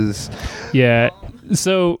Yeah.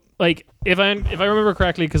 So, like, if I remember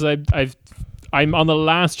correctly, because I'm on the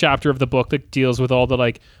last chapter of the book that deals with all the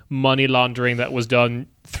like money laundering that was done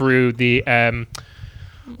through the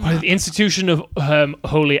institution of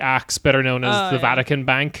holy acts, better known as the Vatican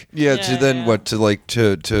Bank. To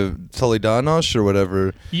Solidanos or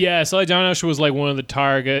whatever. Yeah, Solidanos was like one of the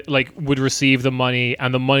target, like would receive the money,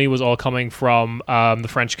 and the money was all coming from the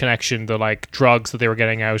French Connection, the like drugs that they were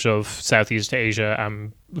getting out of Southeast Asia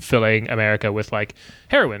and filling America with like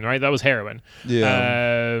heroin, right? That was heroin.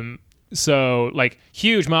 Yeah. So like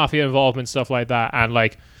huge mafia involvement, stuff like that, and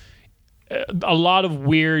like a lot of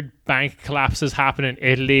weird bank collapses happen in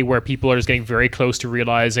Italy where people are just getting very close to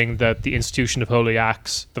realizing that the institution of holy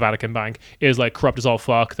acts, the Vatican Bank, is like corrupt as all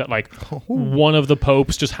fuck, that like one of the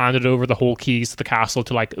popes just handed over the whole keys to the castle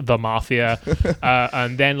to like the mafia.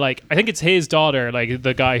 And then like I think it's his daughter, like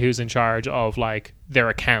the guy who's in charge of like their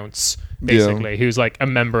accounts, basically, who's like a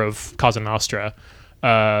member of Cosa Nostra,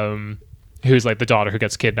 who's like the daughter who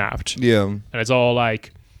gets kidnapped. And it's all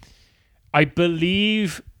like, I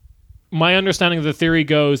believe my understanding of the theory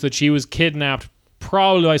goes that she was kidnapped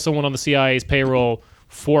probably by someone on the CIA's payroll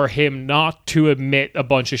for him not to admit a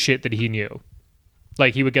bunch of shit that he knew.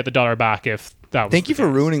 Like he would get the dollar back if that was. Thank you for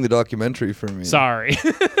ruining the documentary for me. Sorry.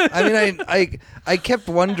 I mean, I kept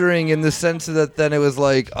wondering in the sense that then it was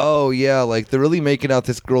like, oh yeah, like they're really making out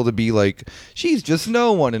this girl to be like, she's just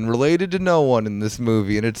no one and related to no one in this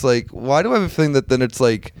movie. And it's like, why do I have a feeling that then it's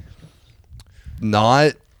like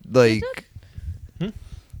not like...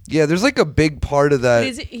 Yeah, there's like a big part of that.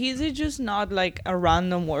 Is it just not like a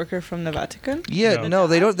random worker from the Vatican? Yeah, no,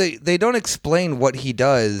 they don't. They don't explain what he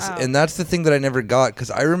does, and that's the thing that I never got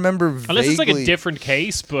because I remember unless it's like a different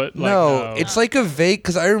case, but like, no, it's like a vague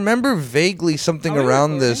because I remember vaguely something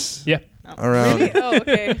around this. Yeah, around. Really? Oh,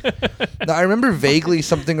 okay. No, I remember vaguely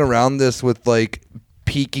something around this with like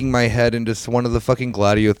peeking my head into one of the fucking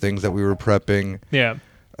Gladio things that we were prepping. Yeah.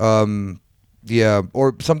 Yeah,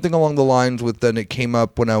 or something along the lines with then it came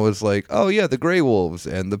up when I was like, oh yeah, the Grey Wolves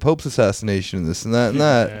and the Pope's assassination and this and that and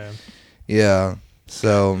that. Yeah.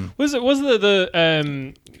 So was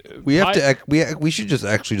the we have to we should just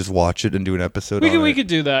actually just watch it and do an episode. We could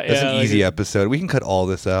do that. That's an easy episode. We can cut all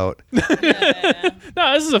this out.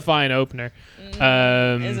 No, this is a fine opener.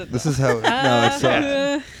 This is how. No, it's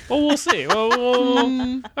not. Well, we'll see.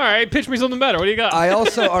 All right, pitch me something better. What do you got? I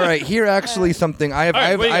also all right. Here actually something I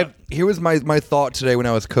have. Here was my thought today when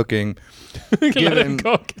I was cooking. Let him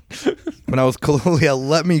cook. When I was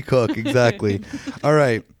let me cook exactly. All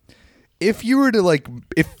right. If you were to like,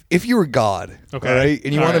 if you were God, okay, all right,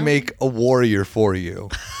 and you want to make a warrior for you,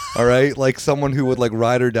 all right, like someone who would like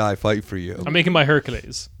ride or die fight for you. I'm making my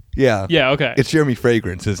Hercules. Yeah. Yeah. Okay. It's Jeremy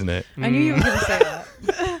Fragrance, isn't it? I knew you were going to say that.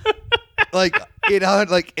 Like it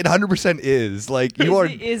 100% is. Like you are.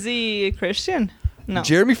 Is he a Christian? No.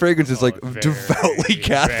 Jeremy Fragrance is like devoutly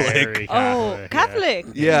Catholic. Oh, Catholic.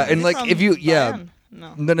 Yeah, and like if you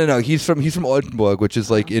No. He's from Oldenburg, which is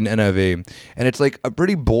like in NRV, and it's like a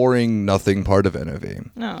pretty boring nothing part of NRV.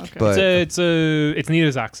 Oh, okay. But it's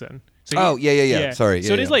Niedersachsen. So yeah. Sorry.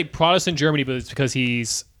 So it is like Protestant Germany, but it's because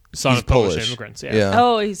he's son of Polish immigrants. Yeah.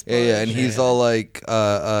 Oh, he's Polish. Yeah, and he's all like,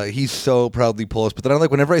 he's so proudly Polish. But then I'm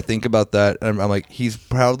like, whenever I think about that, I'm like, he's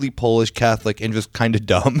proudly Polish Catholic and just kind of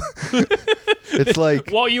dumb. It's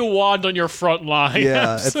like what you want on your front line.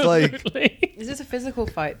 Yeah, absolutely. It's like, is this a physical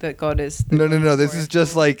fight that God is? No. This is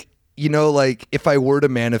just like, you know, like if I were to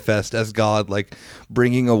manifest as God, like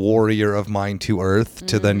bringing a warrior of mine to Earth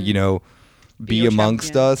to then, you know, be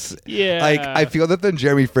amongst us. Yeah. Like I feel that then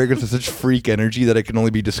Jeremy Fragrance has such freak energy that it can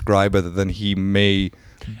only be described other than he may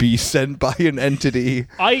be sent by an entity.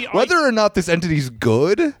 Whether or not this entity's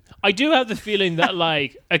good. I do have the feeling that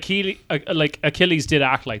like Achilles did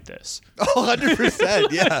act like this. Oh,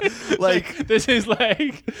 100%, yeah. Like this is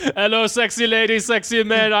like, hello, sexy ladies, sexy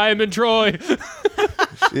men, I am in Troy.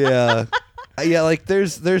 Yeah. Yeah, like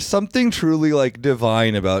there's something truly like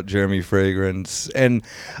divine about Jeremy Fragrance, and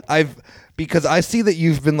because I see that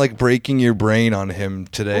you've been like breaking your brain on him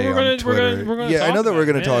today on Twitter. We're gonna yeah, I know that we're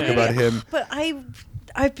going to talk about him. But I've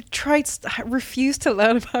refused to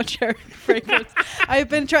learn about Jeremy Fragrance. I've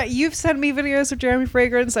been trying. You've sent me videos of Jeremy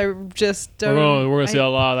Fragrance. I just don't. We're gonna see a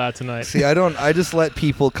lot of that tonight. See, I just let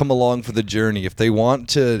people come along for the journey. If they want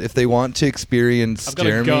to experience I've got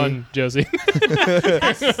Jeremy, a gun, Josie.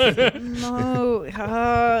 No.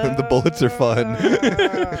 The bullets are fun.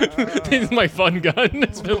 This is my fun gun.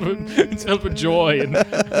 It's filled with joy and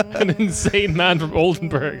an insane man from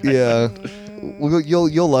Oldenburg. Yeah,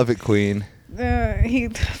 you'll love it, Queen. He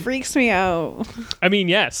freaks me out. I mean,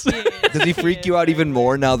 yes. Does he freak you out even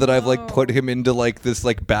more now that I've like put him into like this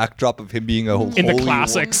like backdrop of him being a In the holy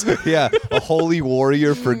classics. yeah, a holy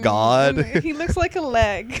warrior for God. He looks like a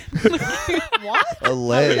leg. What? A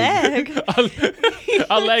leg.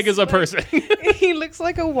 A leg is a person. He looks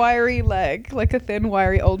like a wiry leg, like a thin,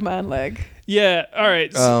 wiry old man leg. Yeah, all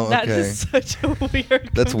right. Oh, That okay. is such a weird.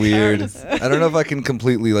 That's weird. comparison. I don't know if I can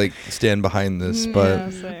completely like stand behind this, but Yeah,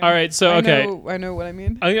 same. All right, so, okay. I know what I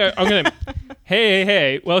mean. I'm gonna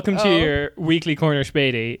hey, welcome to Oh. your weekly corner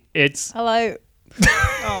spady. It's Hello.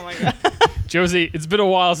 Oh my god. Josie. It's been a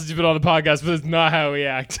while since you've been on the podcast, but it's not how we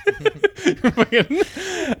act.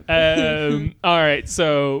 All right,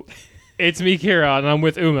 so it's me, Kieran, and I'm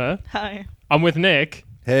with Uma. Hi. I'm with Nick.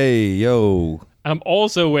 hey, yo. And I'm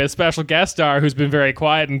also with special guest star who's been very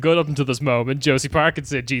quiet and good up until this moment, Josie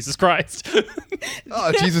Parkinson. Jesus Christ.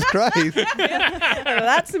 Oh, Jesus Christ.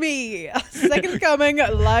 That's me. Second coming,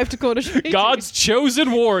 live to Corner Street. God's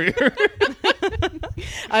chosen warrior.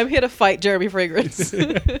 I'm here to fight Jeremy Fragrance.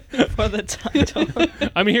 For the title.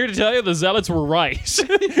 I'm here to tell you the zealots were right.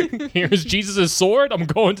 Here's Jesus' sword. I'm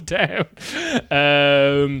going to town.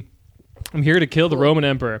 I'm here to kill the Roman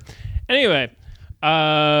emperor. Anyway,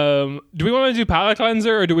 do we want to do palate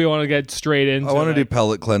cleanser or do we want to get straight into I want to do like-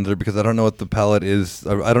 palate cleanser because I don't know what the palate is.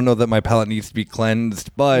 I don't know that my palate needs to be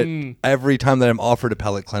cleansed, but every time that I'm offered a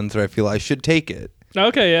palate cleanser, I feel I should take it.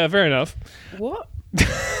 Okay, yeah, fair enough. What?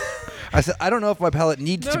 I said I don't know if my palate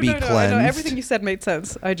needs to be no, I cleansed. know everything you said made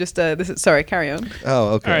sense. I just sorry, carry on. Oh,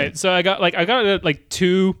 okay. All right, so I got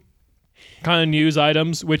two kind of news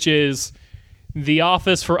items, which is the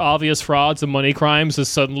Office for Obvious Frauds and Money Crimes has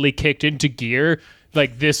suddenly kicked into gear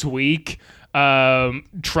like this week.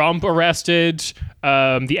 Trump arrested.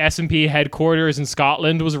 The S&P headquarters in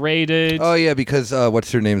Scotland was raided. Oh yeah, because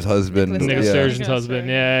what's her name's husband? Nicholas Nicholas yeah. Sturgeon's husband.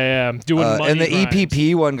 Yeah. Doing money And the crimes.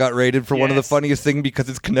 EPP one got raided for one of the Yes. funniest things because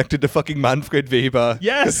it's connected to fucking Manfred Weber.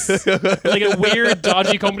 Yes, like a weird,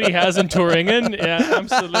 dodgy company has in Turingen. Yeah,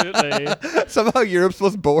 absolutely. Somehow Europe's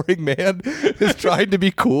most boring man is trying to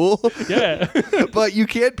be cool. Yeah, But you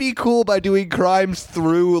can't be cool by doing crimes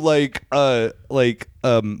through what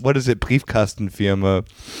is it, Briefkastenfirma,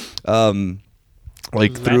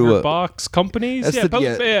 through box companies. That's Yeah, the-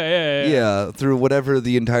 yeah. yeah. through whatever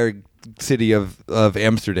the entire city of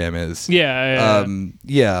Amsterdam is. Yeah.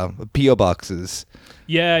 PO boxes.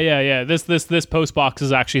 Yeah. This post box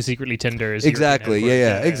is actually secretly Tinder's. Exactly. European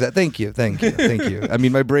Yeah. network. Exactly. Thank you. I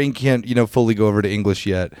mean, my brain can't fully go over to English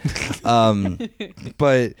yet.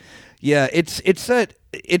 But yeah, it's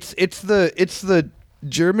the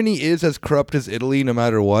Germany is as corrupt as Italy no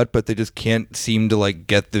matter what, but they just can't seem to like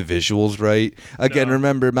get the visuals right. Again, No.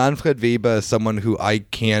 remember Manfred Weber is someone who I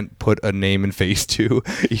can't put a name and face to,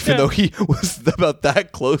 even though he was about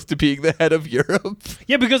that close to being the head of Europe.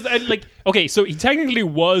 Yeah, because okay, so he technically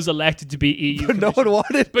was elected to be EU, But no one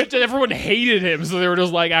wanted. but everyone hated him, so they were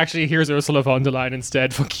just like, actually, here's Ursula von der Leyen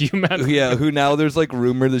instead. Fuck you, man. Yeah, who now there's like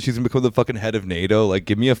rumor that she's gonna become the fucking head of NATO. Like,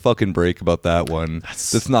 give me a fucking break about that one.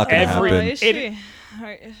 That's not gonna every- happen. Is It- she?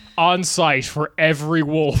 Alright. On site for every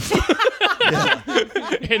wolf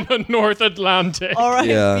in the North Atlantic.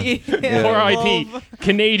 R.I.P. Yeah. R.I.P.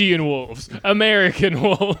 Canadian wolves, American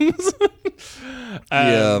wolves.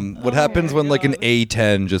 What happens when like an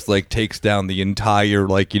A10 just like takes down the entire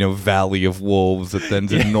valley of wolves that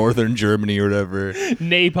then's in northern Germany or whatever?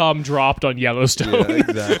 Napalm dropped on Yellowstone. Yeah,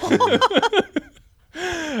 exactly.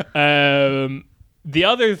 The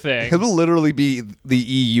other thing, It will literally be the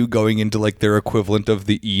EU going into like their equivalent of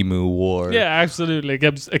the Emu War. yeah, absolutely,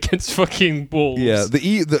 against fucking wolves. Yeah,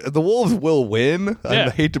 the wolves will win. Yeah. I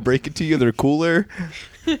hate to break it to you, they're cooler.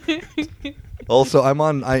 Also, I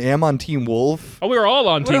am on Team Wolf. Oh, we were all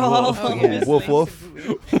on Team all Wolf. on- Woof woof.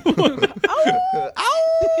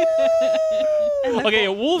 Okay,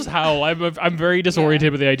 a wolf's howl. I'm very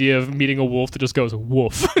disoriented with the idea of meeting a wolf that just goes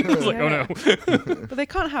woof. I was like, oh no. But they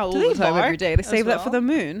can't howl all Do the they time every bark day. They as save that for well? the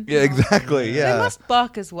moon. Yeah, exactly. They Yeah. must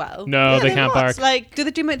bark as well. No, they can't bark. must, Like, Do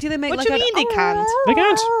they make What like do you mean they can't? They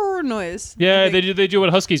can't. noise? Yeah, they do what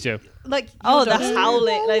huskies do. Like oh, your that's dog-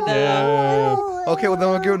 howling. Like the. Yeah. Okay, well then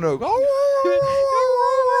we'll give no.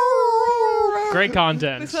 Great They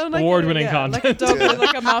content. sound like Award-winning Like a content. dog with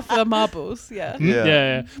like a mouthful of marbles. Yeah.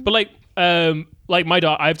 Yeah. But like my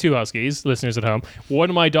dog, I have two huskies, listeners at home. One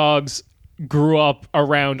of my dogs grew up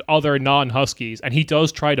around other non-huskies, and he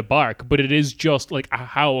does try to bark, but it is just like a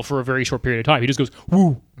howl for a very short period of time. He just goes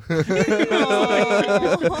woo.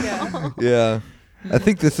 Yeah. I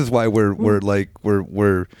think this is why we're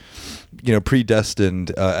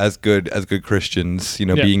predestined as good Christians,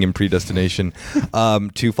 being in predestination,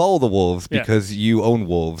 to follow the wolves because you own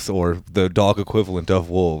wolves or the dog equivalent of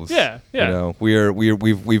wolves. Yeah.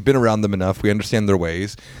 We've been around them enough. We understand their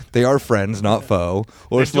ways. They are friends, not foe.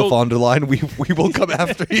 Ursula von der Leyen, we will come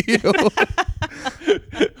after you.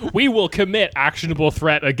 We will commit actionable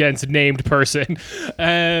threat against named person.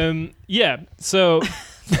 So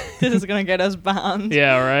This is gonna get us banned.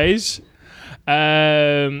 yeah, right.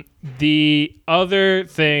 The other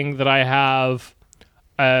thing that I have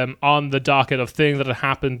on the docket of things that have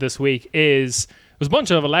happened this week is there's a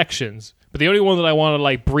bunch of elections, but the only one that I want to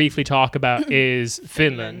like briefly talk about is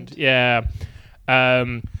Finland. Yeah.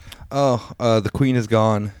 The Queen is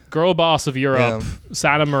gone. Girl boss of Europe,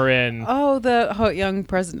 Sanna Marin. Oh, the hot young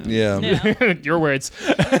president. Yeah. Your words.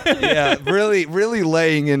 Yeah, really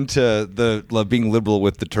laying into the being liberal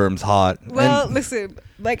with the terms hot. Well, And- listen,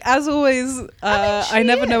 like as always, I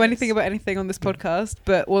never know anything about anything on this podcast,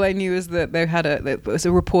 but all I knew is that that it was a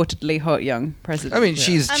reportedly hot young president. I mean,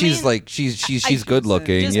 she's good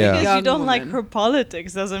looking. Just Yeah. because Young you don't like woman. her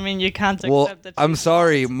politics doesn't mean you can't Well, accept that. I'm she's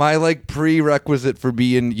sorry. hot. My like prerequisite for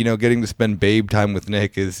being, getting to spend babe time with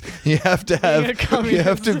Nick is you have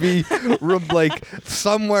to be like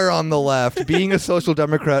somewhere on the left, being a social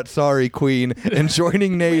democrat. Sorry, Queen, and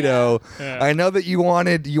joining NATO. Yeah. I know that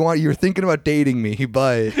you're thinking about dating me,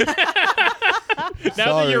 but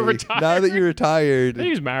Now that you're sorry. retired. Now that you're retired.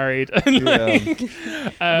 He's married. Yeah.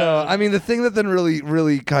 No, I mean the thing that then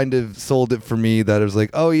really kind of sold it for me that it was like,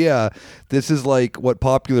 oh yeah, this is like what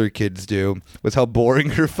popular kids do, was how boring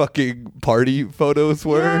her fucking party photos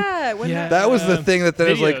were. yeah, when Yeah. That was the thing that then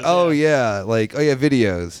I was like, Videos, oh yeah,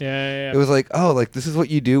 videos. Yeah. It was like, oh, like this is what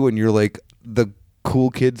you do when you're like the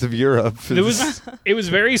cool kids of Europe. It was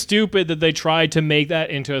very stupid that they tried to make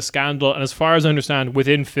that into a scandal, and as far as I understand,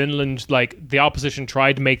 within Finland, like the opposition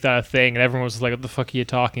tried to make that a thing, and everyone was like, "What the fuck are you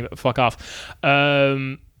talking about? Fuck off!"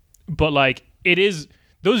 But like, it is.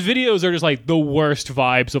 Those videos are just like the worst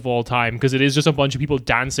vibes of all time because it is just a bunch of people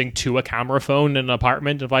dancing to a camera phone in an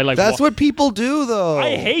apartment. If I like, That's what people do though.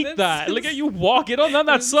 I hate that. Like, you walk in on that.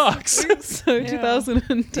 That sucks. so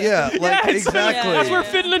 2010. Yeah, like Yes. exactly. That's where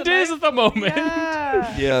Finland is at the moment.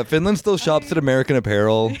 Yeah. Yeah, Finland still shops at American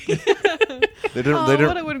Apparel. They don't. Oh,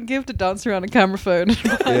 what I wouldn't give to dance around a camera phone.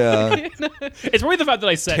 Yeah. It's probably the fact that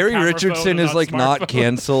I said Terry camera Richardson phone is and like not smartphone.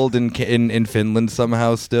 canceled in Finland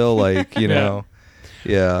somehow still. Like know.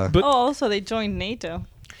 Yeah. But- Oh, also they joined NATO.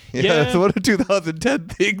 Yeah. Yeah. So what are 2010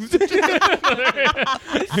 things?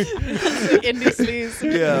 Indie sleaze.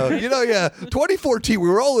 Yeah. 2014, we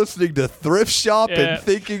were all listening to Thrift Shop Yeah. and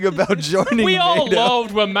thinking about joining We all NATO.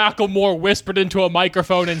 loved when Macklemore whispered into a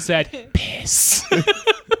microphone and said, "Piss."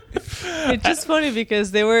 It's just funny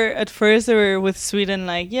because they were with Sweden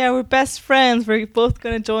like, yeah, we're best friends. We're both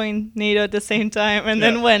gonna join NATO at the same time. And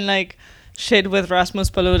then when like shit with Rasmus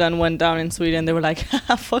Paludan went down in Sweden, they were like,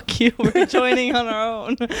 fuck you, we're joining on our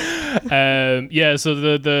own. So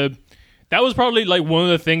the that was probably like one of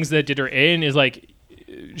the things that did her in is like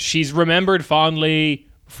she's remembered fondly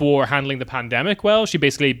for handling the pandemic well. She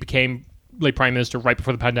basically became like prime minister right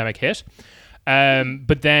before the pandemic hit.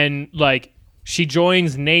 But then like she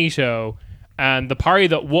joins NATO, and the party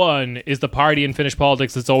that won is the party in Finnish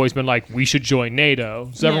politics that's always been like, we should join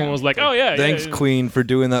NATO. So everyone was like, oh yeah, Thanks, yeah, Queen, for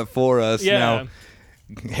doing that for us. Yeah. Now,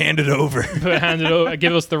 hand it over. hand it over,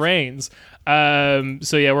 give us the reins.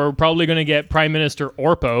 So yeah, we're probably going to get Prime Minister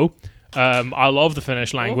Orpo. I love the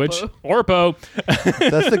Finnish language. Orpo.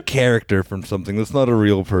 That's a character from something. That's not a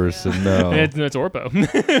real person. No. It's Orpo.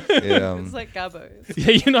 Yeah. It's like Gabo.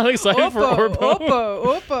 Yeah, you're not excited for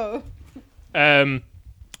Orpo. Oppo.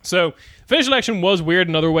 So Finnish election was weird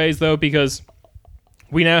in other ways though, because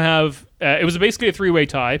we now have it was basically a three-way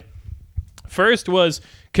tie. First was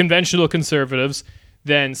conventional conservatives,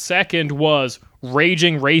 then second was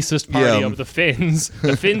raging racist party of the Finns.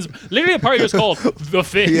 The Finns, literally a party was called the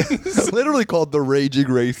Finns. Yeah. Literally called the raging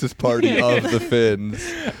racist party of the Finns.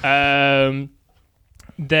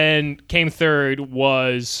 Then came third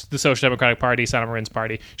was the Social Democratic Party, Sanna Marin's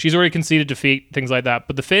party. She's already conceded defeat, things like that.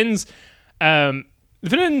 But the Finns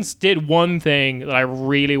did one thing that I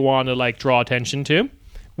really want to like draw attention to,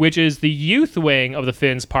 which is the youth wing of the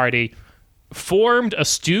Finns party formed a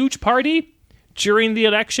stooge party during the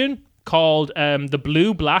election called the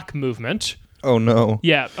Blue Black Movement. Oh no.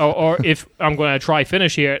 Yeah, or if I'm going to try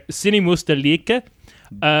Finnish here, Sinimusta liike.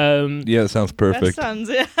 Yeah, it sounds That perfect. sounds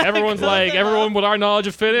everyone with our knowledge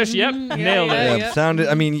of Finnish. Yep, nailed it. Yeah, sounded.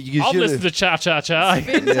 I mean, you I'll should. listen to Cha Cha Cha.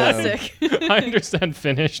 Fantastic. I understand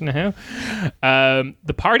Finnish now.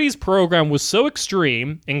 The party's program was so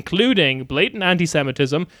extreme, including blatant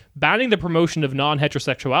anti-Semitism, banning the promotion of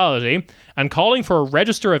non-heterosexuality, and calling for a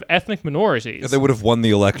register of ethnic minorities. They would have won the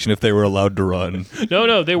election if they were allowed to run.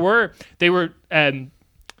 No, they were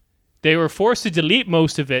forced to delete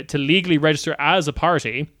most of it to legally register as a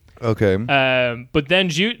party. Okay. But then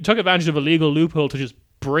took advantage of a legal loophole to just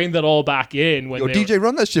bring that all back in when Yo, DJ,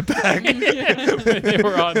 run that shit back.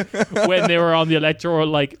 when they were on the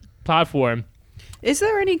electoral platform. Is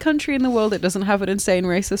there any country in the world that doesn't have an insane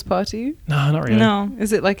racist party? No, not really. No.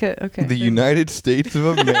 Is it like a okay? The United States of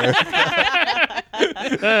America.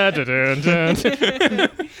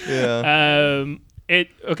 Yeah.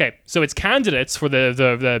 So its candidates for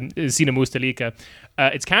the Sina Mustelika,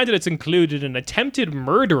 its candidates included an attempted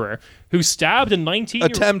murderer who stabbed a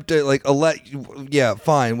 19-year-old. Yeah,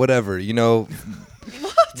 fine, whatever. You know,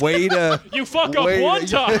 way to You fuck up one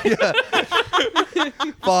time.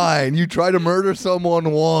 fine. You try to murder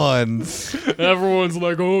someone once. Everyone's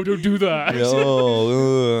like, oh, don't do that.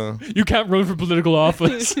 You can't run for political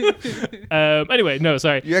office. Anyway, no,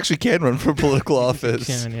 sorry. You actually can run for political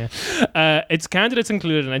office. Its candidates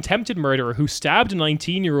included an attempted murderer who stabbed a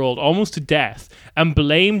 19-year-old almost to death and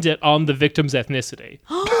blamed it on the victim's ethnicity.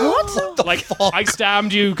 What? Like, I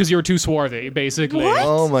stabbed you because you're too swarthy, basically. What?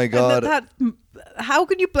 Oh my And god. how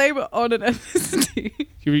can you blame it on an ethnicity?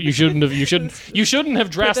 You shouldn't have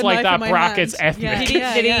dressed the like knife that. in my Brackets hand.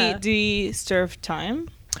 ethnic. Did he serve time?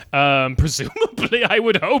 Presumably, I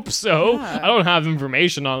would hope so. Yeah. I don't have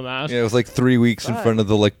information on that. Yeah, it was like 3 weeks in front of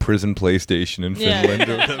the prison PlayStation in Finland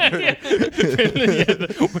or whatever.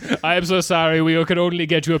 I am so sorry. We can only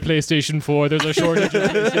get you a PlayStation 4. There's a shortage of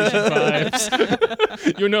PlayStation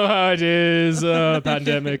 5s. You know how it is.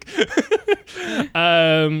 Pandemic.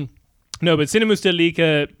 No, but Sina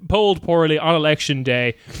Mustelika polled poorly on election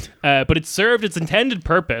day, but it served its intended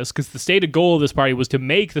purpose because the stated goal of this party was to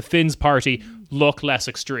make the Finns party look less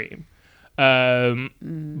extreme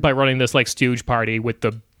by running this stooge party with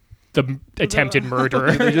the attempted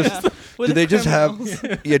murderer. Did they just have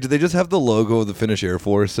the logo of the Finnish Air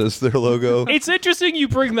Force as their logo? It's interesting you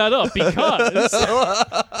bring that up because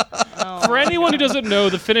for anyone who doesn't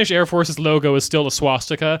know, the Finnish Air Force's logo is still a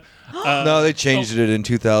swastika. No, they changed it in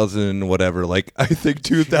 2000 whatever, I think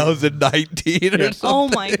 2019 or something. Oh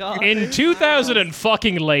my god. In 2000 and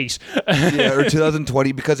fucking late. Yeah, or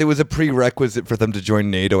 2020 because it was a prerequisite for them to join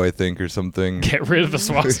NATO, I think, or something. Get rid of the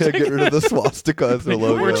swastika. Get rid of the swastika as their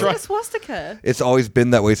logo. We're trying- A swastika. It's always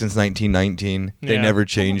been that way since 1919. They Yeah. never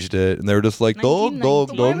changed it, and they were just like, "Oh,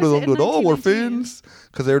 1919. Why was it in we're 1919? Finns,"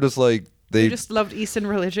 because they were just like You just loved Eastern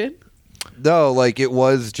religion. no, it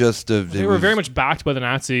was just a. They were very much backed by the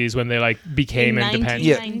Nazis when they became In independent.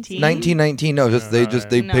 yeah, 1919? 1919. No, just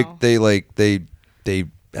they No. picked they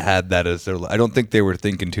had that as their. I don't think they were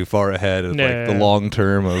thinking too far ahead of the long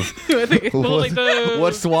term of Well,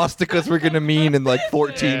 what swastikas were gonna mean in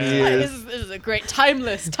 14 Yeah. years. This is a great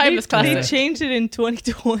timeless They classic. changed it in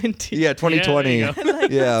 2020. Yeah, 2020. Yeah, there you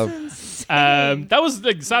Yeah. that was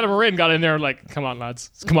Saddam Marin got in there come on lads,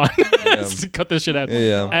 come on, cut this shit out.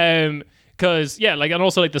 Yeah. Because and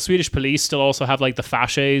also the Swedish police still also have the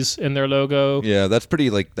fasces in their logo. Yeah, that's pretty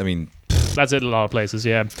That's it in a lot of places.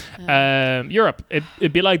 Yeah, Europe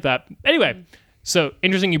it'd be like that anyway. So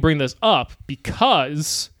interesting you bring this up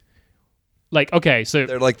because okay, so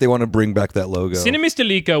they're they want to bring back that logo. Sina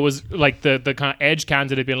Mustelika was the kind of edge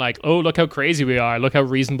candidate being oh, look how crazy we are. Look how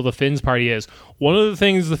reasonable the Finns party is. One of the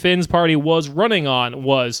things the Finns party was running on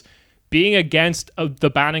was being against the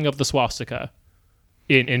banning of the swastika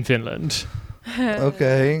in Finland.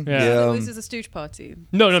 Okay. Yeah. Yeah. This is a stooge party.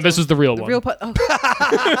 No, this is the real one. Real party. Oh,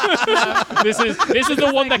 This is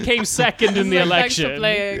the one that came second in the thanks for election.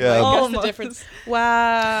 playing. Yeah. Like, Oh that's the my- difference.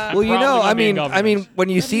 Wow. Well, Probably gonna be in I mean, government. when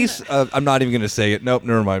you see, I'm not even going to say it. Nope,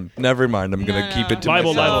 never mind. Never mind. I'm going to keep it to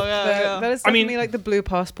Libel, myself. libel. That is I mean- definitely the blue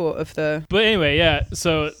passport of the. But anyway, yeah.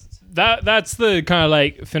 So that's the kind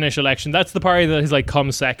of Finnish election. That's the party that has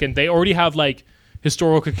come second. They already have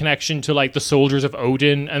historical connection to the soldiers of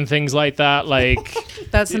Odin and things like that.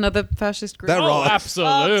 That's another fascist group. That Oh, rocks.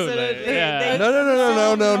 absolutely. Absolutely. Yeah.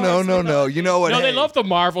 No. You know what? No, they love the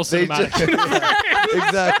Marvel They cinematic.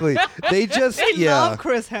 exactly. They just They love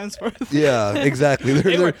Chris Hemsworth. Yeah, exactly.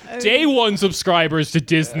 They were day one subscribers to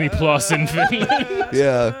Disney Plus in Finland.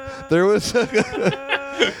 yeah. There was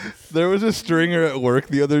There was a stringer at work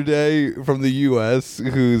the other day from the U.S.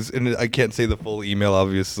 who's, and I can't say the full email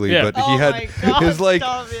obviously, Yeah. but Oh he had my God, his like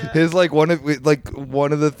stop it. his like one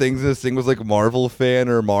of the things in this thing was like Marvel fan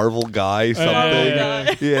or Marvel guy something.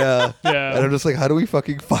 yeah. Yeah. Yeah. And I'm just like, how do we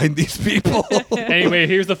fucking find these people? Anyway,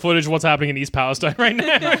 here's the footage of what's happening in East Palestine right now.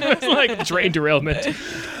 It's like train derailment.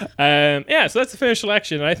 Yeah, so that's the finished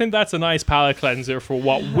selection. And I think that's a nice palate cleanser for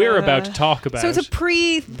what we're about to talk about. So it's a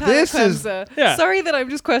pre-palate This is- cleanser. Yeah. Sorry that I'm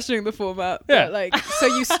just questioning the format. Yeah. But like, so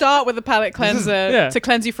you start with a palate cleanser yeah. to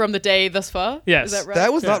cleanse you from the day thus far? Yes. Is that right?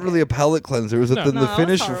 That was not really a palate cleanser. It was No. the No, that was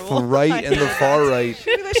finish horrible. right and the far right.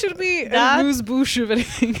 Maybe there should be That- a moose bouche of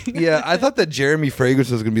anything. Yeah, I thought that Jeremy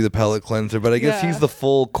Fragrance was going to be the palate cleanser, but I guess Yeah. he's the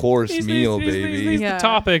full course He's- meal, he's- baby. He's Yeah. the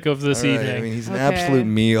topic of this All right, evening. I mean, he's an Okay. absolute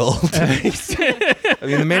meal. I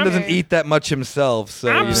mean, the man doesn't Okay. eat that much himself, so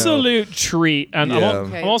you know. Absolute treat. And Yeah.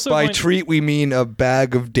 Okay. I'm also By going- treat, we mean a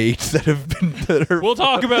bag of dates that have been We'll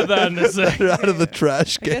talk about that in a that second. are out of the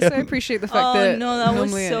trash I guess I can. appreciate the fact Oh that no, that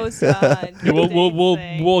was normally so sad. Yeah, we'll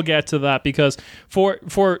Thing. we'll get to that because for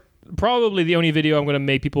probably the only video I'm going to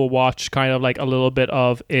make people watch kind of like a little bit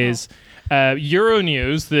of is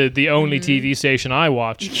Euronews, the only TV station I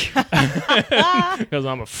watch because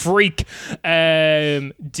I'm a freak.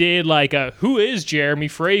 Did like a who is Jeremy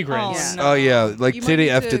Fragrance? Oh, no. Oh yeah, like You might City need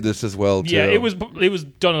F to- did this as well too. Yeah, it was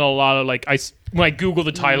done in a lot of like when I Googled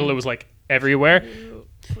the title, it was like everywhere.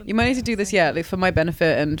 you might need to do this, like for my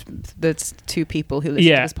benefit and there's two people who listen to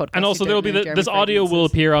Yeah, this podcast. and also who there'll don't be know Jeremy this audio will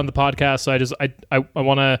Fragrance's. appear on the podcast. So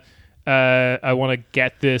I want to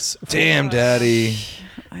get this. Damn, Daddy.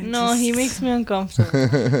 No, he makes me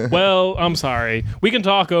uncomfortable. Well, I'm sorry. We can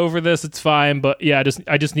talk over this. It's fine. But yeah,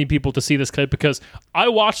 I just need people to see this clip because I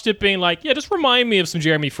watched it being like, yeah, just remind me of some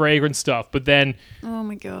Jeremy Fragrance stuff. But then Oh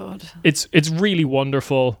my god. it's really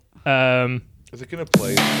wonderful. Is it gonna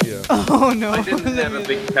play? Yeah. Oh no. I didn't have a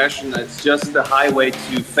big passion. It's just the highway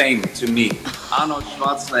to fame to me. Arnold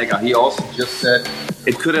Schwarzenegger, he also just said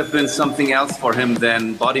it could have been something else for him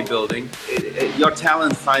than bodybuilding. Your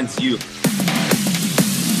talent finds you.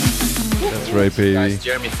 That's right, baby. Guys,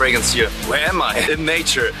 Jeremy Fragrance here. Where am I? In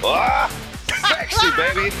nature. Ah, sexy,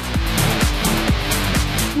 baby.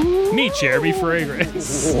 Meet Jeremy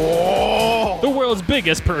Fragrance, the world's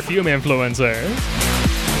biggest perfume influencer.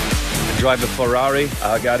 I drive a Ferrari,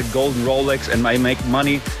 I got a golden Rolex, and I make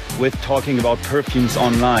money with talking about perfumes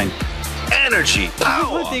online. Energy, But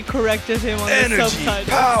power, they corrected him on the energy, subtitles.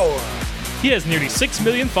 power. He has nearly 6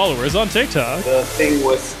 million followers on TikTok. The thing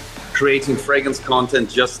with creating fragrance content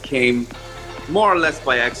just came more or less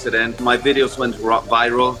by accident. My videos went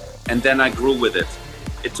viral and then I grew with it.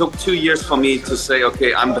 It took 2 years for me to say,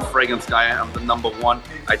 okay, I'm the fragrance guy, I'm the number one.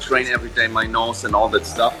 I train every day, my nose and all that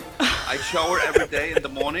stuff. I shower every day in the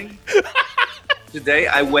morning. Today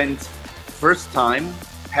I went first time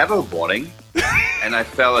paddleboarding and I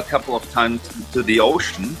fell a couple of times to the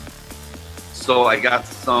ocean. So I got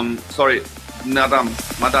some, sorry, madam,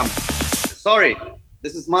 sorry,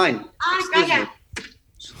 this is mine.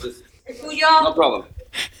 Excuse me. No problem.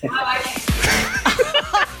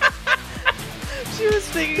 She was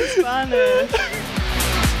speaking Spanish.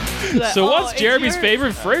 Like, So oh, what's it's Jeremy's your-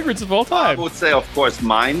 favorite fragrance of all I time? would say, of course,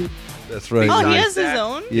 mine. That's right. Oh, he Besides has his that,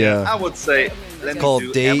 own? Yeah. I would say, let me Called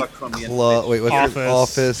do Date Abercrombie and Club. Fitch. Wait, what's Office. it?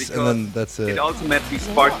 Office, and Because then that's it. It ultimately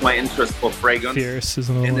sparked my interest for fragrance. Fierce is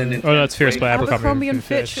another And one. then Oh, that's Fierce by Abercrombie Abercrombie and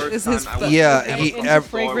Fitch First is his time I Yeah, went he- to the ev-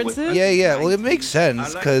 store with fragrances? Yeah. Well, it makes sense I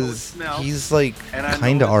like how it because smells. he's like and I know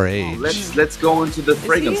kind of it. our age. Let's go into the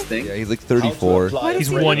fragrance he? thing. Yeah, he's like 34. Why does He's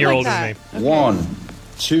he 1 look year like older that? than me. 1,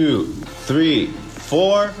 2, 3,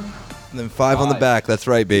 4. And then 5 on the back. That's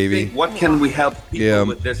right, baby. What can we help people Yeah.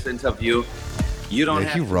 with this interview? You don't Yeah,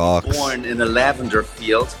 he have to rocks. be born in a lavender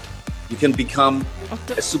field. You can become a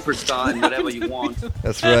superstar in whatever you want.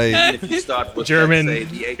 That's right. And if you start with, German let's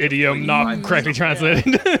say, the age of idiom 25 not or correctly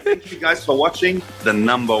something. translated. Thank you guys for watching. The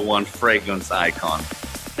 #1 fragrance icon.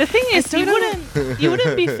 The thing is, still you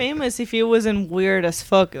wouldn't be famous if he wasn't weird as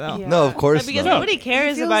fuck, though. Yeah. No, of course Because not. nobody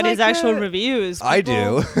cares feels about his like actual a- reviews. I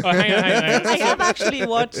People- do. Oh, hang on. I have actually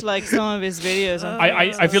watched like some of his videos. On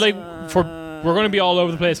I feel like we're going to be all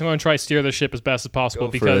over the place. I'm going to try to steer the ship as best as possible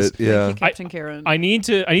Go for because it, yeah. Thank you, Captain Kieran. I need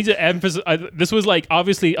to emphasize. This was like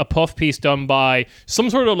obviously a puff piece done by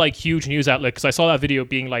some sort of like huge news outlet because I saw that video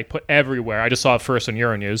being like put everywhere. I just saw it first on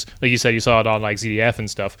Euronews, like you said, you saw it on like ZDF and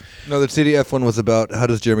stuff. No, the CDF one was about how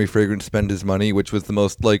does Jeremy Fragrance spend his money, which was the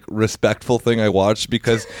most like respectful thing I watched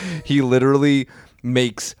because he literally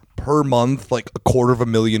makes per month like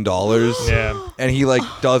 $250,000. Yeah. And he like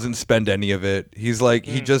doesn't spend any of it. He's like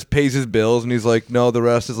he just pays his bills and he's like, no, the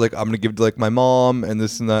rest is like I'm gonna give to like my mom and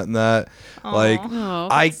this and that and that. Aw. Like Oh,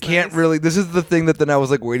 I that's can't nice. really. This is the thing that then I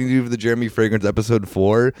was like waiting to do for the Jeremy Fragrance episode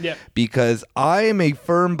 4. Yeah. Because I am a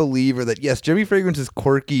firm believer that yes, Jeremy Fragrance is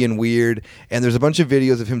quirky and weird, and there's a bunch of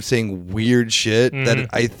videos of him saying weird shit that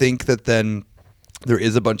I think that then there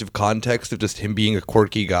is a bunch of context of just him being a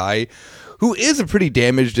quirky guy who is a pretty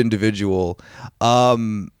damaged individual.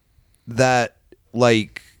 That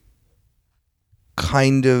like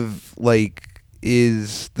kind of like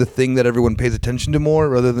is the thing that everyone pays attention to more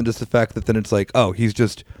rather than just the fact that then it's like, oh, he's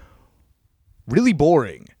just really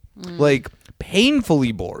boring. Like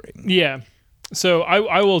painfully boring. Yeah. So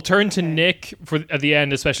I will turn to Nick at the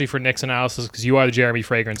end, especially for Nick's analysis, because you are the Jeremy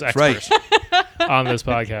Fragrance expert Right. on this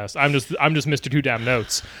podcast. I'm just Mr. Two Damn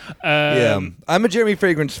Notes. Yeah. I'm a Jeremy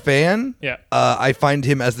Fragrance fan. Yeah. I find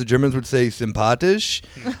him, as the Germans would say, sympathisch.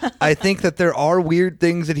 I think that there are weird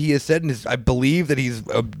things that he has said, and I believe that he's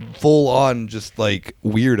a full-on just like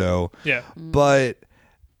weirdo. Yeah. But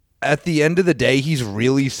at the end of the day, he's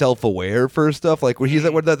really self-aware for stuff. Like where he's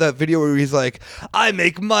like, what that video where he's like, I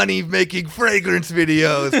make money making fragrance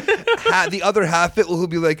videos. The other half it will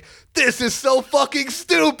be like, this is so fucking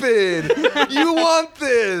stupid. You want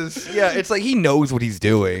this? Yeah, it's like he knows what he's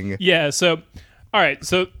doing. Yeah. So, all right.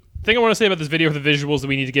 So, thing I want to say about this video for the visuals that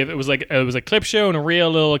we need to give, it was a clip show and a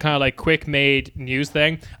real little kind of like quick made news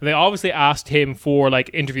thing. And they obviously asked him for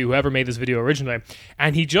like interview whoever made this video originally,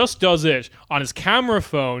 and he just does it on his camera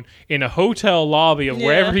phone in a hotel lobby of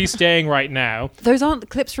wherever he's staying right now. Those aren't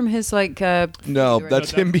clips from his like. No,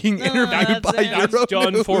 that's him being interviewed that's by it. That's Euro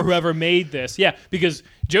done News. for whoever made this. Yeah, because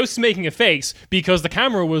Josie's making a face because the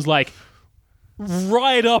camera was like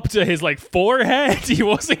right up to his like forehead. He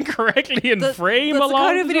wasn't correctly in frame That's a the lot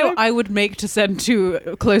kind of of the video time. I would make to send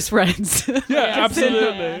to close friends. Yeah,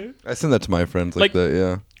 absolutely. I send that to my friends like Like- that,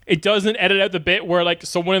 yeah. It doesn't edit out the bit where like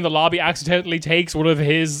someone in the lobby accidentally takes one of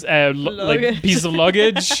his like Luggage. pieces of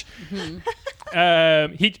luggage.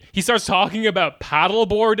 He starts talking about paddle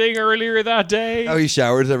boarding earlier that day. Oh, he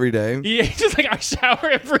showers every day. Yeah, he's just like, I shower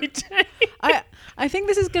every day. I think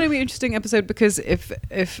this is going to be an interesting episode because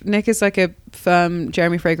if Nick is like a firm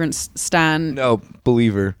Jeremy Fragrance stan No,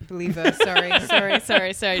 believer. believer, sorry.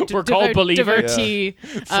 We're called believers. devotee,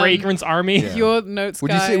 Fragrance army. your notes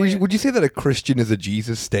Would you guy. say would you say that a Christian is a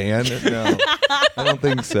Jesus stan? No. I don't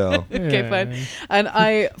think so. Okay, fine. And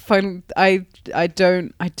I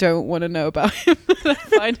don't want to know about him. I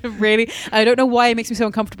find him really. I don't know why it makes me so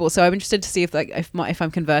uncomfortable. So I'm interested to see if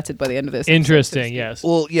I'm converted by the end of this. Interesting, yes.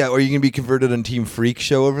 Well, yeah, or you can be converted on Team Freak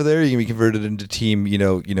Show over there. You can be converted into Team,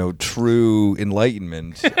 True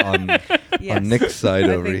Enlightenment on Nick's side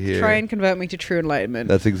I over think here. Try and convert me to true enlightenment.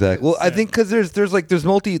 That's exactly. Well, I think because there's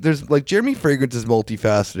Jeremy Fragrance is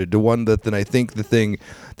multifaceted. The one that then I think the thing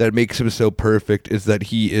that makes him so perfect is that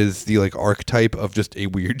he is the like archetype of just a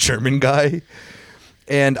weird German guy.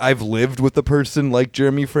 And I've lived with a person like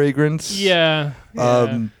Jeremy Fragrance. Yeah.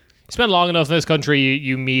 You spend long enough in this country,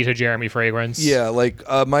 you meet a Jeremy Fragrance. Yeah, like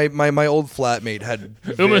my old flatmate had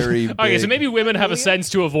very big... Okay, so maybe women have a sense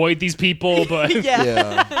to avoid these people, but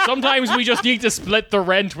Yeah. sometimes we just need to split the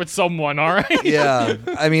rent with someone, all right? Yeah.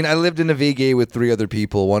 I mean, I lived in a VG with 3 other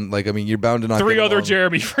people. You're bound to not Three get other along.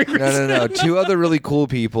 Jeremy Fragrances. No. 2 other really cool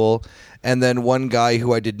people. And then one guy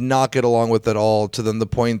who I did not get along with at all, to then the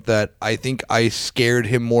point that I think I scared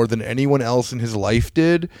him more than anyone else in his life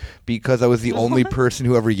did, because I was the only person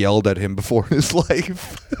who ever yelled at him before his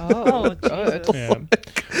life. Oh, Jesus. Yeah.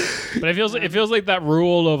 But it feels like that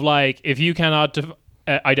rule of like, if you cannot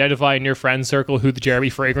identify in your friend circle who the Jeremy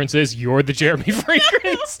Fragrance is, you're the Jeremy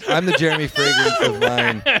Fragrance. I'm the Jeremy Fragrance of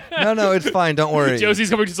mine. No, it's fine. Don't worry. Josie's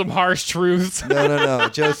coming to some harsh truths. No.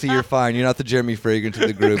 Josie, you're fine. You're not the Jeremy Fragrance of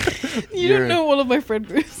the group. You don't know all of my friend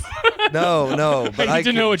groups. No. But I need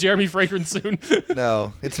to know a Jeremy Fragrance soon.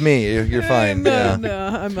 No, it's me. You're fine. No, yeah. no,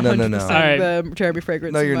 I'm 100% No. All right. the Jeremy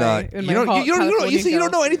Fragrance. No, you're not. In You my hot don't Californian know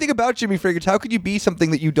girl. anything about Jimmy Fragrance. How could you be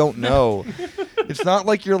something that you don't know? It's not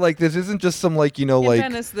like you're like, this isn't just some like, In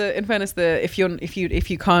fairness, if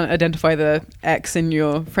you can't identify the X in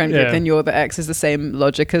your friend group, Yeah. then you're the X is the same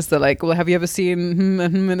logic as the like. Well, have you ever seen him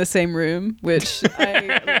and him in the same room? Which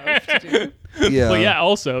I love to do. yeah. But yeah,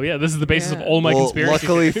 also, this is the basis of Yeah. all my Well, conspiracy.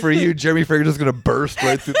 luckily for you, Jeremy Fragrance is going to burst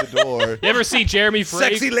right through the door. You ever see Jeremy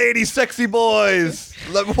Fragrance? Sexy ladies, sexy boys.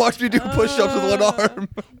 Watch me do push-ups with one arm.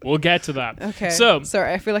 We'll get to that. Okay. So,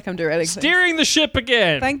 sorry, I feel like I'm derailing. things. steering the ship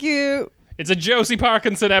again. Thank you. It's a Josie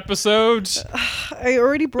Parkinson episode. I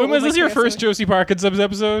already brought. Boom, is this your first Josie Parkinson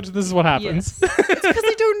episode? This is what happens. It's because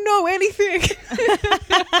I don't know anything.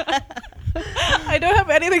 I don't have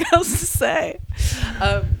anything else to say.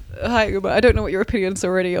 Hi, Uma. I don't know what your opinions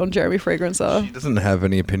already on Jeremy Fragrance are. He doesn't have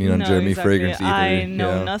any opinion on No, Jeremy exactly. Fragrance either. I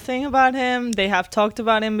know nothing about him. They have talked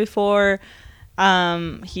about him before.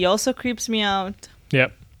 He also creeps me out.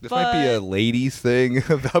 Yep. This might be a ladies thing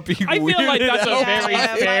about being I weird. feel like that's a very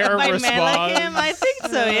fair by response. men like him, I think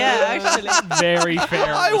so. Yeah, actually. Very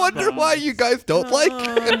fair. I wonder response. why you guys don't like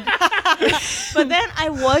him. But then I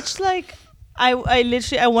watched like I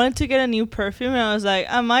literally wanted to get a new perfume and I was like,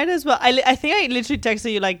 I might as well. I think I literally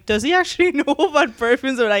texted you like, does he actually know about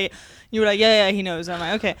perfumes? Or like you were like, yeah, he knows. I'm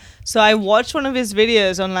like, okay. So I watched one of his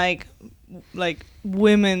videos on like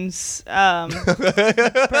women's perfume.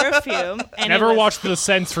 And Never watched the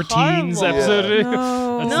Sense for Teens horrible. episode.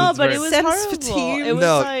 No. No, but it was Sense horrible. for teens. It was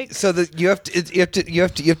No, like so that you have to.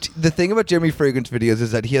 The thing about Jeremy Fragrance videos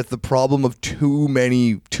is that he has the problem of too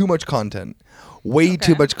much content, way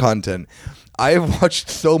too much content. I have watched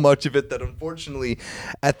so much of it that unfortunately,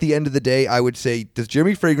 at the end of the day, I would say, does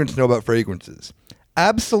Jeremy Fragrance know about fragrances?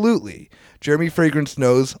 Absolutely. Jeremy Fragrance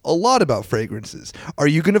knows a lot about fragrances. Are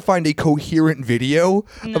you going to find a coherent video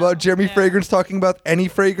about Jeremy Fragrance talking about any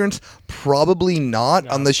fragrance? Probably not,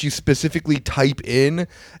 unless you specifically type in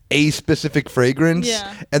a specific fragrance,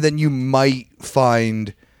 and then you might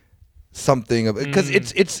find something because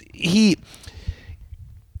he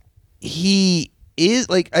is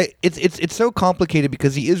like it's so complicated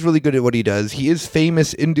because he is really good at what he does. He is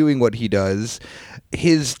famous in doing what he does.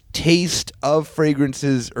 His taste of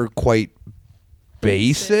fragrances are quite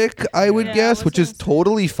basic, I would guess, which is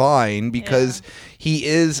totally fine because he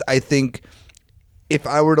is, I think, if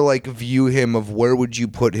I were to like view him of where would you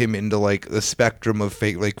put him into like the spectrum of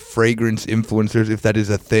like fragrance influencers, if that is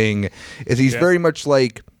a thing, is he's very much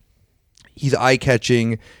like, he's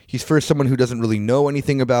eye-catching. He's for someone who doesn't really know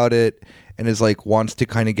anything about it and is like wants to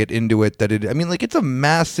kind of get into it. It's a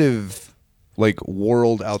massive like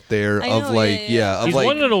world out there of He's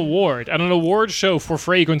won an award and an award show for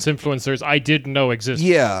fragrance influencers I didn't know existed.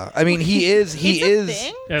 Yeah, I mean he is.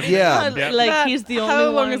 thing? Yeah. Like he's the only How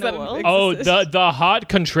one long in is the that world. Oh, the hot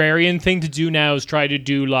contrarian thing to do now is try to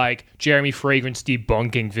do like Jeremy Fragrance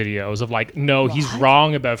debunking videos of like, no, he's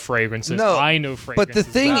wrong about fragrances. No, I know fragrances. But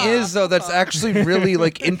the thing is, though, that's actually really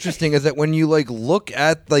like interesting is that when you like look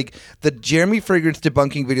at like the Jeremy Fragrance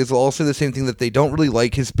debunking videos will also the same thing, that they don't really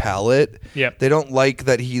like his palette. Yep. They don't like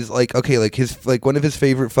that he's like, okay, like his like one of his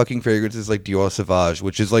favorite fucking fragrances is like Dior Sauvage,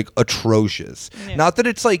 which is like atrocious. Yeah. Not that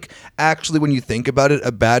it's like actually when you think about it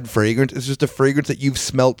a bad fragrance, it's just a fragrance that you've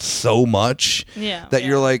smelt so much that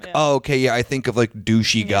you're like, oh, okay, yeah, I think of like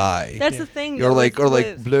douchey guy. That's the thing. Or like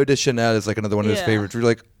with Bleu de Chanel is like another one of his favorites. Where you're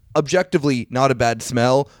like, objectively not a bad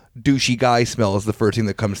smell. Douchey guy smell is the first thing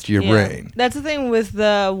that comes to your brain. That's the thing with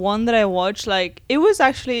the one that I watched. Like it was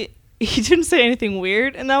actually, he didn't say anything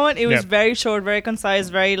weird in that one. It was very short, very concise,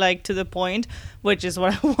 very like to the point, which is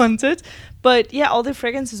what I wanted. But yeah, all the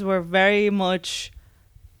fragrances were very much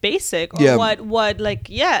basic. Or what like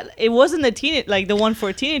it wasn't the one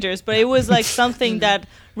for teenagers, but it was like something that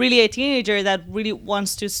really a teenager that really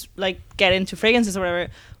wants to like get into fragrances or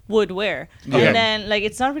whatever would wear. And then like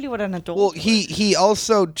it's not really what an adult would. He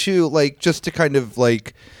also too, like, just to kind of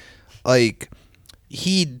like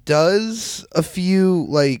he does a few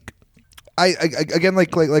like I again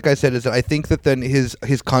like I said, is that I think that then his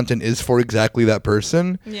content is for exactly that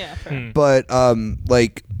person. Yeah, fair. But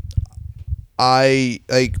like I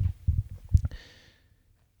like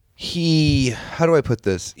how do I put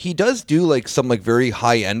this? He does do like some like very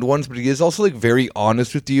high end ones, but he is also like very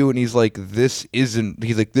honest with you, and he's like, this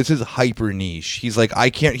is hyper niche. He's like, I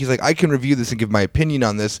can review this and give my opinion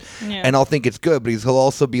on this, and I'll think it's good, but he'll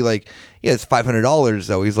also be like, yeah, it's $500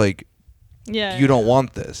 though. He's like, you don't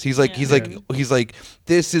want this. He's like, he's like,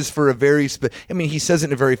 this is for a very I mean, he says it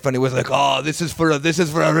in a very funny way. Like, oh, this is for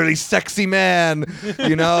a really sexy man,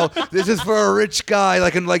 you know. This is for a rich guy,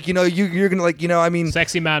 like, and like, you know, you're gonna like, you know, I mean,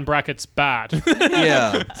 sexy man brackets bad.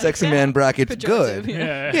 yeah, sexy man brackets good.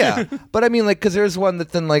 Yeah, but I mean, like, because there's one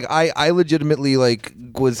that then like I legitimately like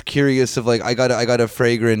was curious of like I got a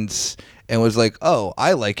fragrance. And was like, oh,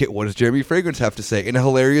 I like it. What does Jeremy Fragrance have to say? And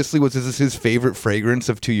hilariously, was this his favorite fragrance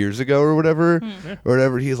of 2 years ago or whatever? Or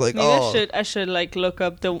whatever. He's like, maybe I should like look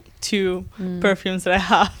up the two perfumes that I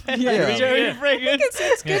have. Jeremy Fragrance.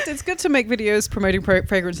 It's good. It's good to make videos promoting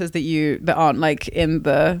fragrances that aren't like in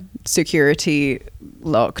the security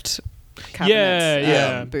locked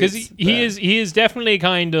cabinets. Because he is definitely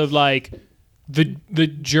kind of like the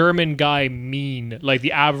German guy mean, like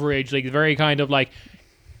the average, like very kind of like.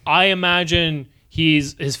 I imagine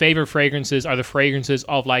his favorite fragrances are the fragrances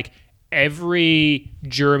of like every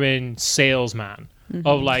German salesman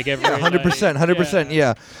of like every 100%.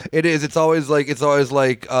 Yeah, it is. It's always like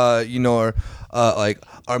like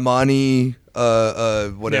Armani,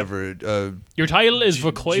 whatever. Your title is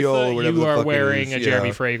Joe, Verkäufer. whatever You the are fuck it wearing is, a yeah.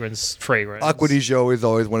 Jeremy fragrance. Aqua di Joe is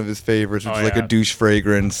always one of his favorites, which is like yeah. a douche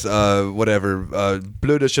fragrance. Whatever.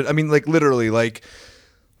 Bleu de Chanel. I mean, like literally, like.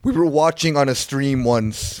 We were watching on a stream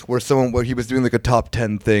once where he was doing like a top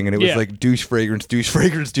 10 thing, and it was like douche fragrance,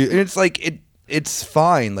 and it's like it's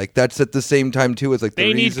fine. Like that's at the same time too. It's like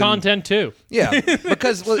They need content too. Yeah,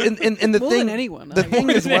 because well, and the More thing, than anyone, the I thing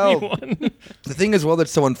guess. as well, Anyone. the thing as well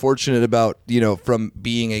that's so unfortunate about from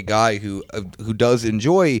being a guy who does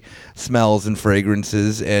enjoy smells and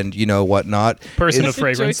fragrances and whatnot. Person is- of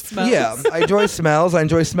fragrance. Smells. Yeah, I enjoy smells. I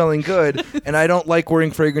enjoy smelling good, and I don't like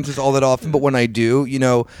wearing fragrances all that often. But when I do,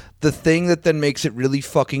 the thing that then makes it really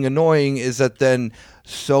fucking annoying is that then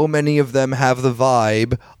so many of them have the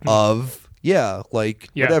vibe of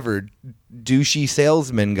whatever douchey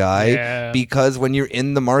salesman guy. Yeah. Because when you're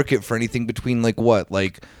in the market for anything between like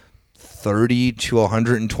 $30 to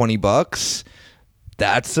 $120.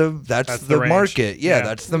 That's the range. market. Yeah, Yeah.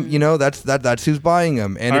 that's the that's who's buying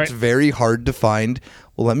them, and All it's right. very hard to find.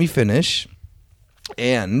 Well, let me finish.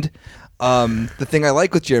 And the thing I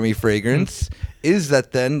like with Jeremy Fragrance is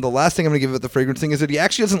that then the last thing I'm going to give about the fragrance thing is that he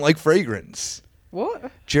actually doesn't like fragrance.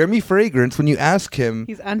 What? Jeremy Fragrance, when you ask him,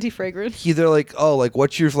 He's anti-fragrance. they're like, oh, like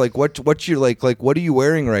what's your what are you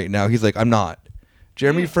wearing right now? He's like, I'm not.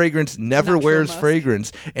 Jeremy Fragrance never Natural wears musk.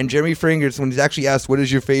 fragrance, and Jeremy Fragrance, when he's actually asked what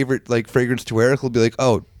is your favorite fragrance to wear, he'll be like,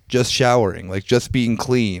 oh, just showering, like just being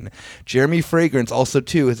clean. Jeremy Fragrance also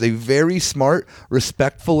too is a very smart,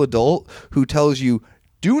 respectful adult who tells you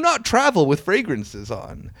do not travel with fragrances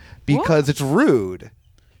on because it's rude.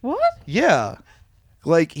 What? Yeah.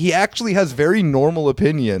 Like, he actually has very normal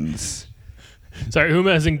opinions. Sorry,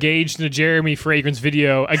 Uma has engaged in a Jeremy fragrance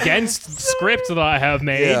video against the script that I have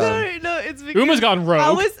made. Yeah. Sorry, no, it's because Uma's gone rogue.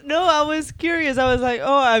 I was curious. I was like,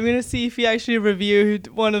 oh, I'm gonna see if he actually reviewed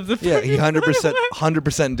one of the. Yeah, he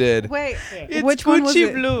 100% did. Wait, It's which one was Gucci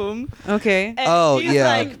it? Bloom. Okay. And Oh, he's yeah.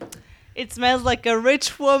 like, it smells like a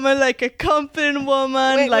rich woman, like a confident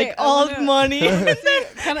woman, Wait, like wait, I old wanna- money.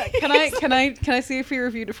 Can I see if he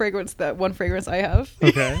reviewed a fragrance, that one fragrance I have?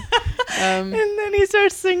 Okay. And then he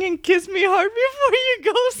starts singing "Kiss Me Hard Before You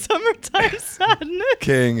Go," "Summertime Sadness."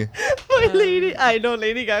 King. My lady, I know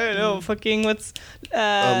Lady Gaga. No, fucking what's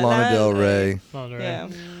Lana Del Rey. Yeah.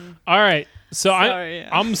 All right. So Sorry, yeah.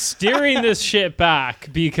 I'm steering this shit back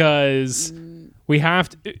because we have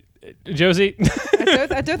to. Josie.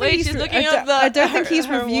 I don't Wait, think he's she's looking up I don't think he's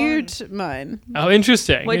her reviewed mine. Oh,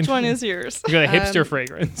 interesting. Which one is yours? You got a hipster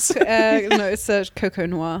fragrance. No, it's Coco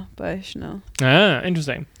Noir by Chanel. Ah,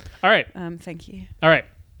 interesting. All right. Thank you. All right.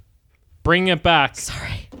 Bring it back.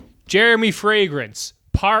 Sorry. Jeremy Fragrance,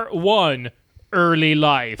 Part 1, Early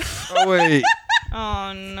Life. Oh, wait.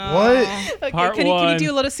 Oh no! What? Okay, Part can you one.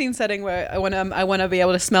 do a lot of scene setting where I want to be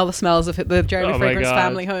able to smell the smells of the Jeremy Oh my Fragrance God.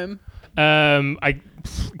 family home? I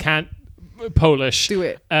can't. Polish. Do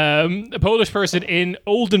it. A Polish person in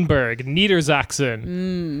Oldenburg,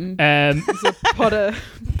 Niedersachsen. Pot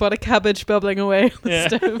of cabbage bubbling away on the Yeah.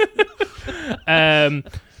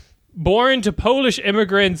 stove. Born to Polish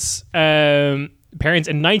immigrants, parents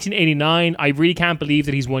in 1989. I really can't believe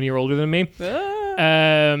that he's 1 year older than me.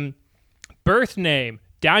 Birth name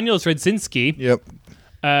Daniel Sredzinski. Yep.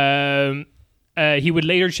 He would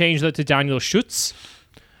later change that to Daniel Schutz.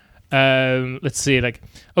 Let's see.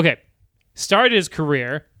 Okay. Started his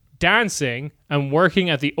career dancing and working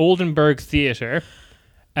at the Oldenburg Theatre,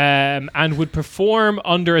 and would perform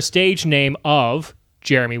under a stage name of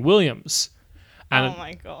Jeremy Williams. And Oh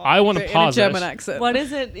my god! I want to In a pause German it. accent. What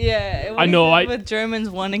is it? Yeah, I know, With Germans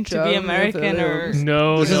wanting to be German American or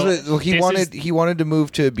No, This no. is what, he This wanted. is- He wanted to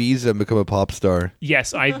move to Ibiza and become a pop star.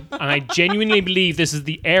 Yes, I genuinely believe this is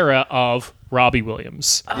the era of Robbie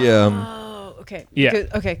Williams. Yeah. Oh, okay. Yeah.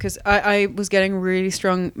 Because I was getting really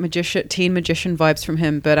strong teen magician vibes from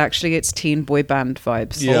him, but actually it's teen boy band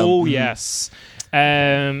vibes. Yeah. Oh yes.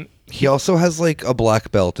 He also has like a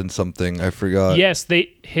black belt in something. I forgot. Yes,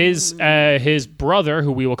 his brother,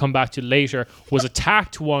 who we will come back to later, was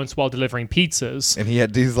attacked once while delivering pizzas. And he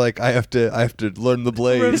had these like, I have to learn the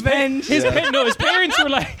blade. revenge. His parents were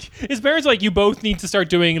like, you both need to start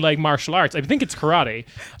doing like martial arts. I think it's karate.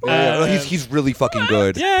 Yeah, he's really fucking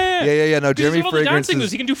good. Yeah. No, Because Jeremy of all the Fragrance dancing is,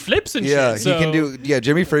 moves, he can do flips and yeah, shit. So he can do. Yeah,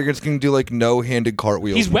 Jeremy Fragrance can do like no-handed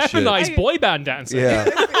cartwheels. He's and shit. weaponized boy band dancing. Yeah.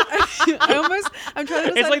 I'm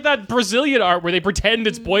trying to It's like that Brazilian art where they pretend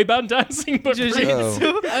it's boy band dancing, but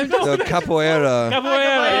Oh. I'm just No, capoeira.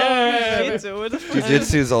 Capoeira, yeah. Naruto. What the fuck?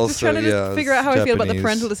 Jujitsu is also Just trying to just figure out how I feel about the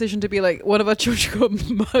parental decision to be like, one of our children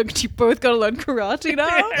got mugged. You both got to learn karate now.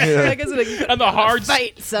 Like, is it like, on the hard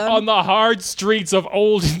fight, son. on the hard streets of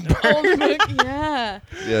Oldenburg. Yeah.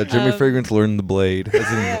 Yeah, Jeremy Fragrance learned the blade.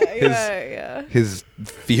 As in his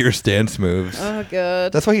fierce dance moves. Oh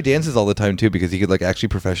god. That's why he dances all the time too, because he could like actually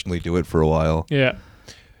professionally do it for a while. Yeah.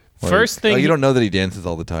 Like, First thing you don't know that he dances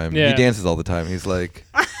all the time. Yeah. He dances all the time. He's like,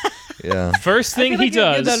 yeah. First thing he You're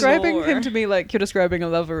does. describing Lore. him to me like you're describing a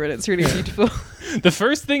lover, and it's really beautiful. The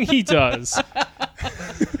first thing he does.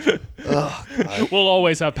 We'll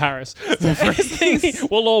always have Paris. The first thing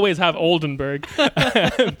we'll always have Oldenburg.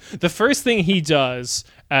 The first thing he does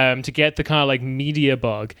to get the kind of like media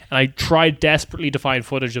bug, and I tried desperately to find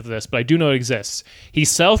footage of this, but I do know it exists. He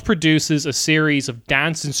self-produces a series of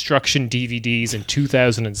dance instruction DVDs in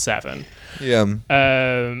 2007.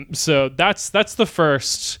 Yeah. So that's the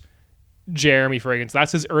first Jeremy Fragrance.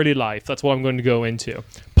 That's his early life. That's what I'm going to go into.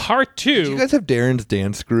 Part 2. Do you guys have Darren's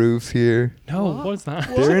Dance Grooves here? No, what's that?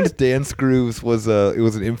 Darren's Dance Grooves was an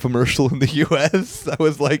infomercial in the U.S. that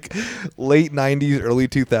was like late 90s, early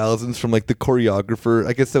 2000s from like the choreographer.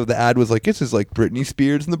 I guess so the ad was like, this is like Britney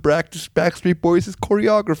Spears and the Backstreet Boys'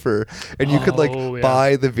 choreographer. And you could like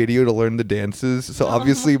buy the video to learn the dances. So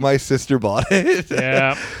obviously my sister bought it.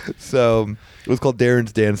 Yeah. So it was called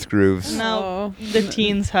Darren's Dance Grooves. Now the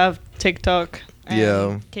teens have TikTok.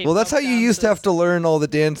 Yeah. Well, that's how you used to have to learn all the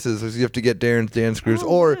dances. Was you have to get Darren's Dance Grooves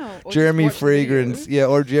or Or Jeremy just watch the Fragrance. Yeah,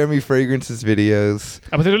 or Jeremy Fragrance's videos.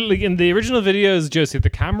 But like in the original videos, Josie, the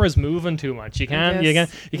camera's moving too much. You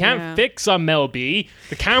can't fix on Mel B.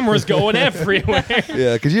 The camera's going everywhere.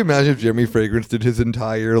 Yeah, could you imagine if Jeremy Fragrance did his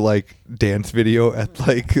entire like dance video at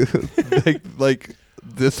like like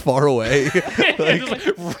this far away? Just,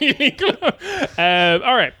 like, really close.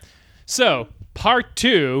 All right. So part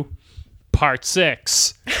 2, part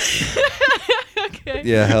 6.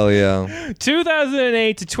 Yeah, hell yeah.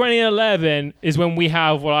 2008 to 2011 is when we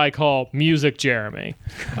have what I call Music Jeremy.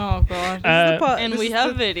 Oh god. And we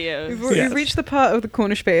have videos. We've reached the part of the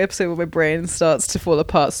Cornish Bay episode where my brain starts to fall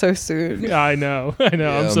apart so soon. I know.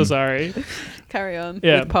 I'm so sorry. Carry on.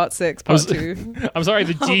 Yeah. With part 6, part 2. I'm sorry.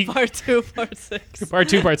 The D Part 2, part 6. part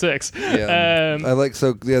 2, part 6. Yeah. I like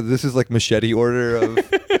this is like machete order of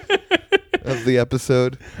the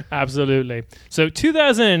episode. Absolutely. So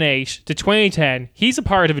 2008 to 2010, he's a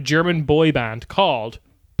part of a German boy band called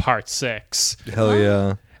Part 6. Hell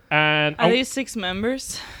yeah. And Are they 6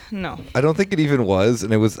 members? No. I don't think it even was,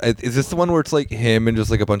 and it was. Is this the one where it's like him and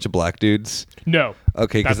just like a bunch of black dudes? no.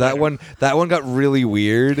 Okay, because That's that one got really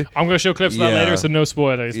weird. I'm going to show clips of that Yeah. later, so no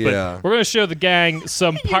spoilers. But Yeah. we're going to show the gang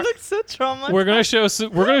some You part. look so traumatized. We're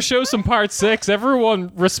gonna show some part 6.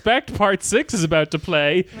 Everyone, respect part 6 is about to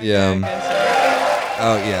play. Yeah. Okay, sorry.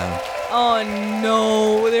 Oh yeah. Oh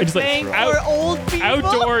no, they're It's like playing out- for old people.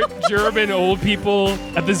 Outdoor German old people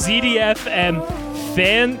at the ZDF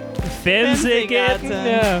Fernsehgarten. Fernsehgarten.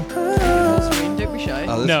 Yeah. Don't be shy.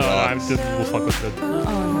 Oh, this No, rocks. we'll fuck with it.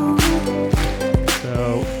 Oh So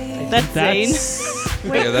no. That's Zayn.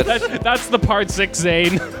 Yeah, that's the part 6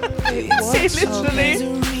 Zane. Literally.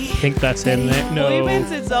 I think that's him there. No. Boy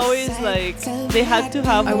bands, it's always like they had to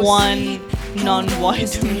have one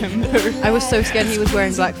non-white member. I was so scared he was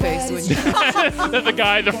wearing blackface when you that the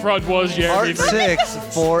guy in the front was Jeremy. Part 6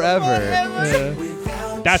 forever.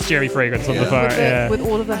 That's Jeremy Fragrance on the far. Yeah. with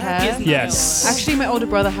all of the hair. Yes. Actually, my older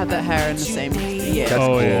brother had that hair in the same year. That's Oh,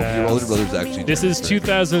 cool. yeah. Your older brother's actually. This is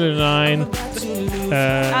 2009.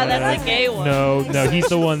 That's a gay one. No, he's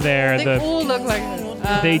the one there. They all look like him.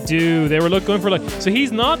 They do. They were going for like. So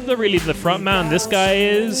he's not really the front man. This guy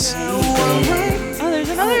is. Oh, there's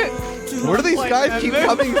another. Where do these guys keep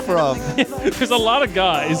coming from? There's a lot of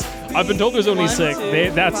guys. I've been told there's only 6.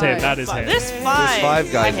 That's him. That is him. There's 5. There's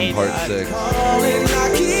 5 guys I in hate part that. 6.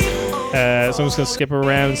 So I'm just gonna skip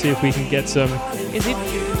around and see if we can get some. Is it?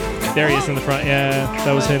 There he is in the front. Yeah,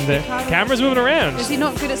 that was him there. Camera's moving around. Is he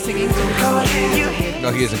not good at singing?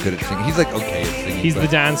 No, he isn't good at singing. He's like okay at singing. He's the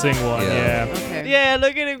but- dancing one. Yeah. Yeah. Okay. Yeah,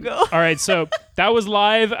 look at him go. All right, so that was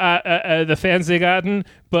live at the Fernsehgarten,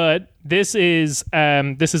 but this is a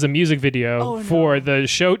music video for the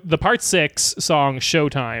show, the part 6 song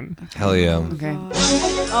 "Showtime." Hell yeah. Okay.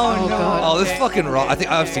 Oh, no. God. Oh, this fucking rock. I think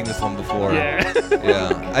I've seen this one before. Yeah.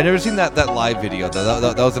 Yeah. I never seen that live video though.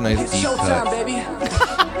 That was a nice deep cut.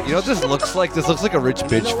 You know what this looks like? This looks like a rich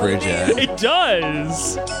bitch fridge ad. It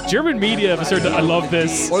does. German media have started. I love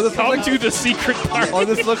this. Or the Come like- to the secret part. Oh,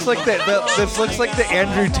 this looks like this looks like the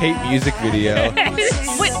Andrew Tate music video.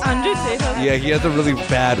 Wait, Andrew Tate has Yeah, he has a really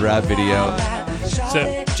bad rap video.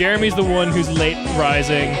 So Jeremy's the one who's late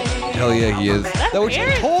rising. Hell yeah, he is. That which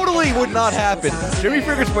totally would not happen. Jeremy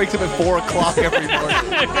Fragrance wakes up at 4 o'clock every morning.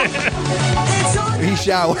 He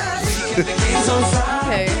showers.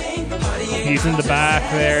 Okay. He's in the back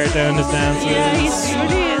there doing his dances. Yeah, he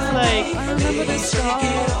really is like.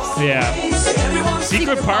 Yeah.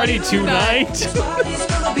 Secret party tonight.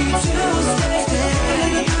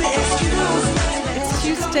 It's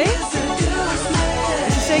Tuesday? Is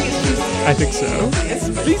he saying it's Tuesday? I think so.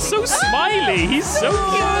 He's so smiley. He's so cute.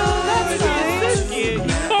 That's nice.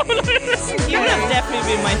 He would have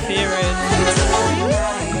definitely been my favorite.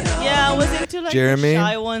 Yeah, I was into like Jeremy? the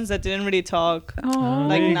shy ones that didn't really talk. Oh.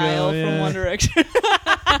 Like There you Niall go, from yeah. One Direction.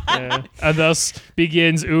 Yeah. And thus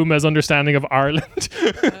begins Uma's understanding of Ireland.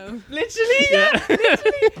 Literally, yeah.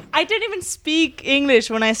 Literally. I didn't even speak English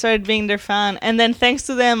when I started being their fan. And then thanks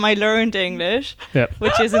to them, I learned English, Yep.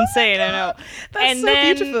 which is insane, I know. That's and so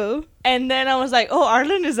then, beautiful. And then I was like, oh,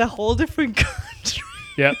 Ireland is a whole different country.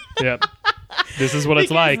 Yep. This is what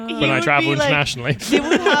it's like Because when he I would travel be like- internationally.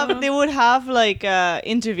 They would have like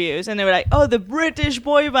interviews, and they were like, "Oh, the British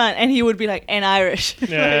boy band," and he would be like, "And Irish." Like,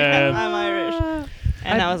 Yeah. I'm Irish,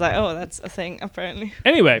 and I was like, "Oh, that's a thing apparently."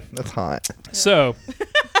 Anyway, That's hot. so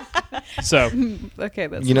Okay,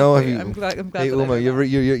 that's You know, lovely. have you- I'm glad Hey, that I Uma, know you ever that.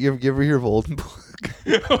 you ever hear of Oldenburg?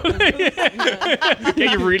 yeah,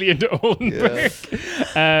 you're really into Oldenburg.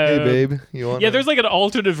 Hey, babe, you want? Yeah, there's like an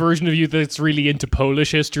alternate version of you that's really into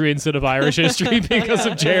Polish history instead of Irish history because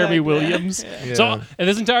of Jeremy Williams. Yeah. So, and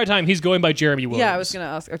this entire time, he's going by Jeremy Williams. Yeah, I was gonna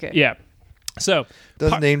ask. Okay. Yeah. So,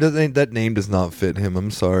 that name does not fit him.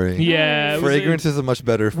 I'm sorry. yeah. it was a- Fragrance is a much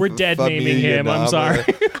better. We're dead naming familia him, I'm name. sorry.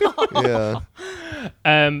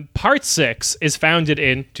 Yeah. Part 6 is founded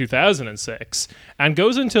in 2006 and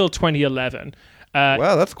goes until 2011.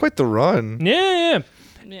 Wow, that's quite the run. Yeah.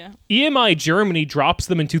 Yeah. EMI Germany drops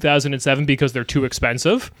them in 2007 because they're too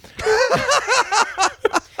expensive.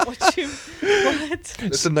 What?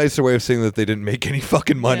 That's a nicer way of saying that they didn't make any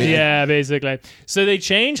fucking money. Yeah, basically. So they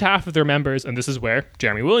change half of their members, and this is where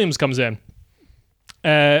Jeremy Williams comes in.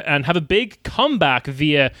 And have a big comeback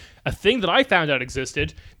via a thing that I found out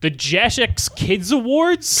existed, the Jetix Kids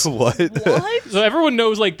Awards. What? What? So everyone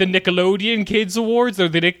knows like the Nickelodeon Kids Awards or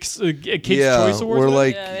the Kids Choice Awards. We're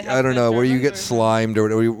like, Yeah, they I have don't the know, where you German get version. slimed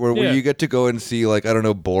or where Yeah. you get to go and see, like, I don't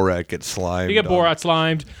know, Borat get slimed. You get Borat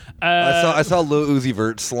slimed. I saw Lil Uzi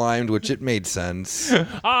Vert slimed, which it made sense.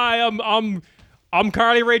 Hi, I'm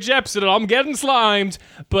Carly Rae Jepsen and I'm getting slimed.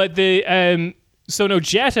 But the so no,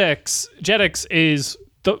 Jetix is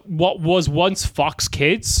what was once Fox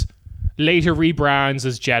Kids, later rebrands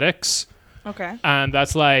as Jetix. Okay. And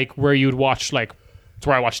that's like where you'd watch like it's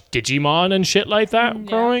where I watched Digimon and shit like that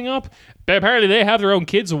growing up. But apparently they have their own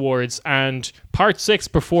kids awards, and Part 6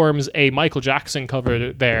 performs a Michael Jackson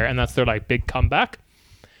cover there, and that's their like big comeback.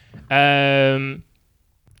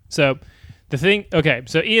 So the thing, okay,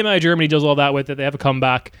 so EMI Germany does all that with it. They have a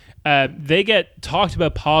comeback. They get talked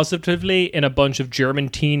about positively in a bunch of German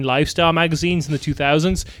teen lifestyle magazines in the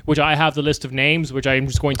 2000s, which I have the list of names, which I'm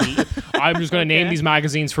just going to name these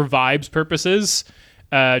magazines for vibes purposes,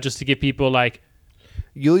 just to give people like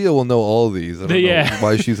Yulia will know all these. I don't know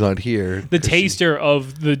why she's not here. the taster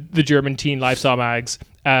of the German teen lifestyle mags.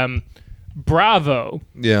 Bravo.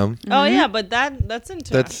 Yeah. Oh yeah, but that's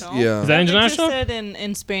international. yeah. Is that I think international? They said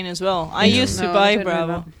in Spain as well. I used to No, I buy didn't know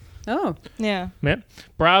Bravo. that. Oh. Yeah. Yeah.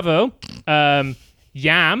 Bravo. Yam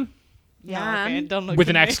Yeah. Jan. Okay, don't look with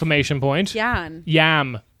at an me. exclamation point. Jan.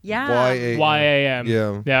 Yam. Yeah. YAM.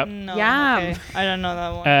 Yeah. Yeah. No. Yam. Okay. I don't know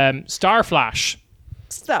that one. Starflash.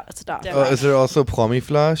 Stop. Yeah. Is there also Plummy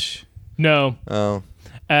Flash? No. Oh.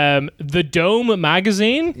 The Dome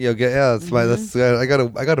magazine. Yeah, that's my. That's I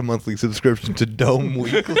got a monthly subscription to Dome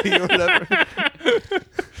Weekly or whatever.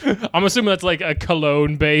 I'm assuming that's like a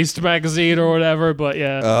Cologne-based magazine or whatever, but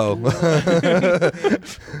yeah. Oh,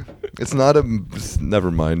 it's not a.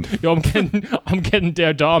 Never mind. Yo, I'm getting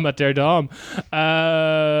Der Dom at Der Dom.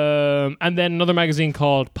 And then another magazine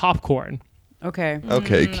called Popcorn. Okay.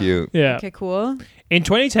 Okay, cute. Yeah. Okay, cool. In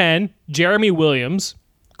 2010, Jeremy Williams,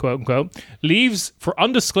 quote unquote, leaves for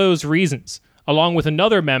undisclosed reasons, along with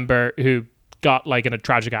another member who got like in a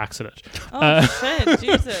tragic accident. Oh shit,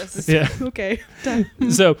 Jesus. Yeah. Okay.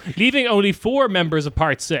 So, leaving only 4 members of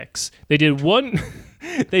Part 6, they did one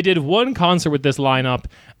concert with this lineup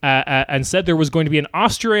and said there was going to be an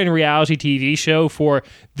Austrian reality TV show for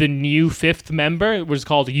the new 5th member, which is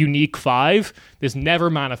called Unique 5. This never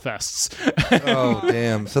manifests. Oh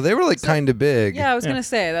damn! So they were like kind of big. Yeah, I was gonna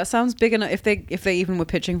say that sounds big enough. If they even were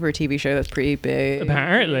pitching for a TV show, that's pretty big.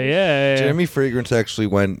 Apparently, yeah. Jeremy Fragrance actually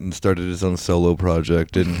went and started his own solo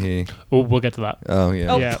project, didn't he? Oh, we'll get to that. Oh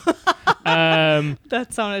yeah. Yeah. That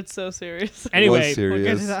sounded so serious. Anyway, Was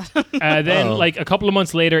serious. We'll get to that. then Oh. like a couple of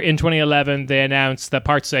months later in 2011, they announced that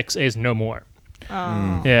Part 6 is no more.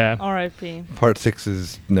 Oh, Yeah. R.I.P. Part 6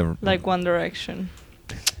 is never Like One Direction.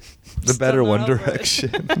 the better Still One not over it.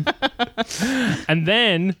 Direction. And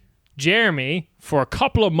then Jeremy, for a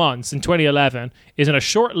couple of months in 2011, is in a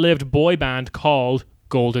short-lived boy band called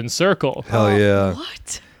Golden Circle. Hell yeah!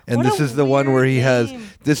 What? And What this a is the one where he weird has name.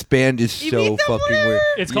 this band is so Ibiza fucking Forever? weird.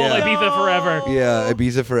 It's called Yeah. Ibiza Forever. Yeah,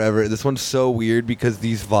 Ibiza Forever. This one's so weird because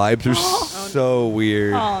these vibes are so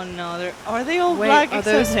weird. Oh no, are they all Wait, black are except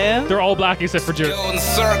those- him? They're all black except for Jeremy. Golden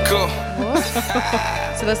circle,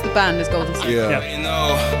 So that's the band is Golden Circle. Yeah. you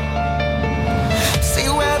know. See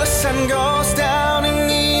where the sun goes down in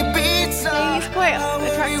Ibiza. He's quite I'll be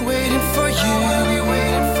attractive. waiting for you. I'll be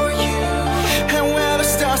waiting for you. And where the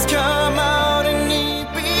stars come out in Ibiza.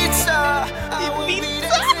 I will be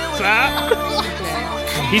dancing with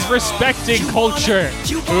you. He's respecting culture.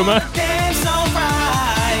 You Uma. wanna dance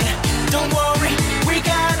alright. Don't worry, we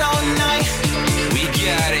got all night. We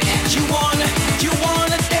got it. You wanna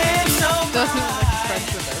dance alright. Doesn't look like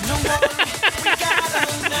he's friends with them. Don't worry, we got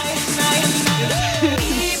all night.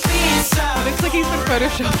 Ibiza. Looks like he's been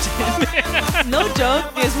photoshopped in. No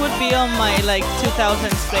joke, this would be on my like 2000s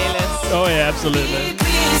playlist. Oh yeah, absolutely.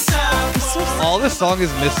 Ibiza. All this song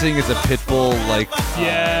is missing is a Pitbull like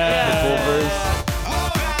Yeah. Pitbull verse.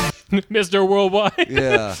 Mr. Worldwide.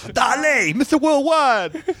 Yeah. Dale, Mr.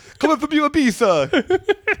 Worldwide, coming from you, Ibiza.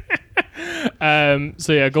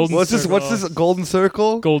 So yeah, Golden What's Circle. this? Golden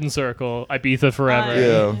Circle. Golden Circle, Ibiza Forever.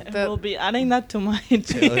 Yeah. I will be adding that to my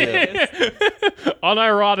playlist.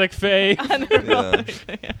 Unironic Faye.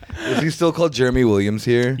 Is he still called Jeremy Williams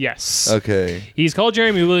here? Yes. Okay. He's called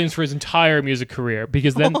Jeremy Williams for his entire music career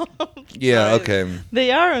because then, Yeah. Okay.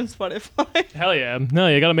 They are on Spotify. hell yeah, no,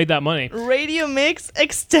 you gotta make that money. Radio mix,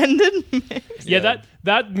 extended mix. Yeah,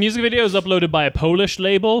 that music video is uploaded by a Polish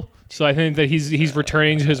label, so I think that he's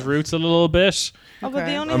returning to his roots a little bit. Oh, but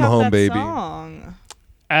they only I'm have home, that baby. song.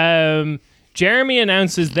 Jeremy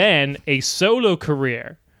announces then a solo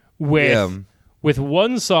career with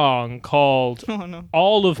one song called Oh no.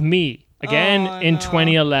 All of Me, again Oh, in no.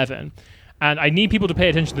 2011. And I need people to pay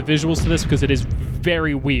attention to the visuals to this because it is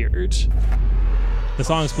very weird. The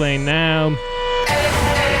song's playing now.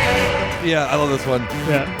 Yeah, I love this one.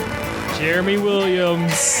 Yeah. Jeremy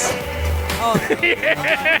Williams.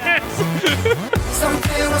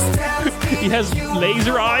 Something was telling me He has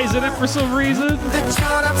laser eyes in it for some reason. that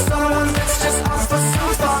you're not someone that's just out for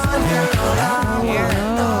some fun.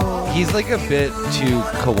 He's like a bit too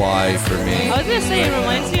kawaii for me. I was gonna say it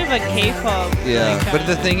reminds me of a K-pop. Yeah, like, but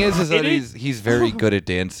the thing is that It is- he's very good at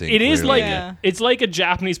dancing. It is clearly. like Yeah. it's like a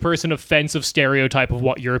Japanese person offensive stereotype of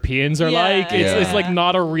what Europeans are Yeah. like. It's, Yeah. it's like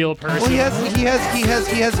not a real person. Well, he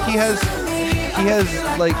has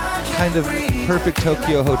like kind of perfect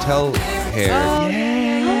Tokyo Hotel hair.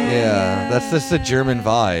 Yeah, that's just a German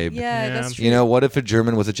vibe. Yeah, Yeah. that's true. You know, what if a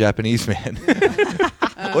German was a Japanese man?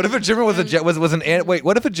 What if a German was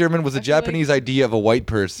what if a German was a Japanese idea of a white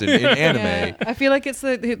person in anime? Yeah, I feel like it's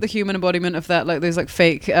the human embodiment of that. Like those like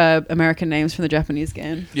fake American names from the Japanese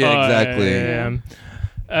game. Yeah, exactly.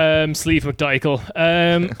 Sleeve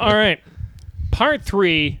McDykel. All right. Part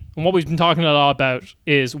 3, and what we've been talking a lot about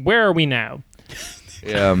is where are we now?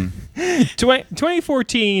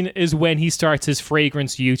 2014 is when he starts his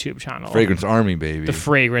fragrance YouTube channel. Fragrance Army, baby. The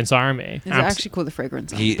Fragrance Army. Is it actually called the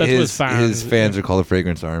fragrance? He, That's what his fans are called the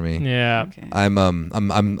Fragrance Army. Yeah. Okay. I'm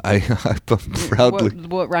proudly.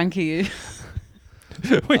 What rank are you?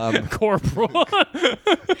 Corporal.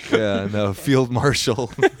 Yeah, no, Field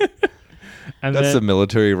Marshal. And That's then, a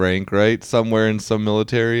military rank, right? Somewhere in some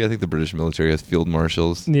military. I think the British military has Field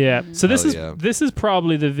Marshals. yeah. So Hell yeah. this is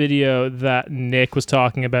probably the video that Nick was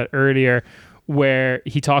talking about earlier, where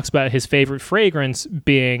he talks about his favorite fragrance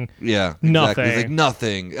being Yeah, Nothing. Exactly. He's like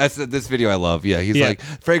nothing. That's this video I love. Yeah, he's Yeah. like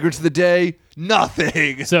fragrance of the day,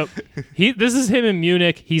 nothing. So this is him in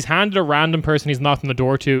Munich. He's handed a random person he's knocked on the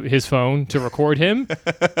door to his phone to record him,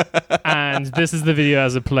 and this is the video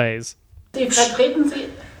as it plays.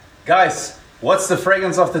 Guys, what's the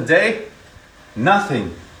fragrance of the day?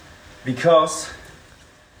 Nothing. Because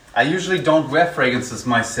I usually don't wear fragrances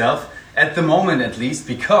myself, at the moment at least,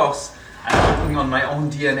 because I'm working on my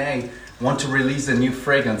own DNA. Want to release a new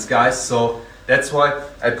fragrance, guys. So that's why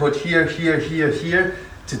I put here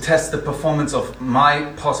to test the performance of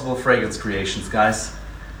my possible fragrance creations, guys.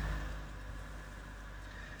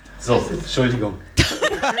 So, Entschuldigung.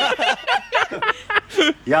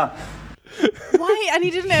 Ja. Why? And he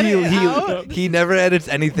didn't edit it out? He never edits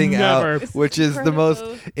anything Never. out, which is the incredible.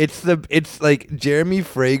 most. It's like Jeremy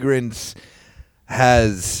Fragrance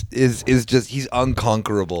is just he's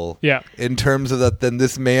unconquerable. Yeah. In terms of that, then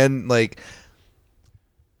this man like.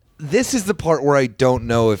 This is the part where I don't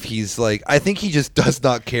know if he's like. I think he just does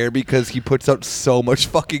not care because he puts out so much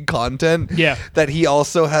fucking content. Yeah. That he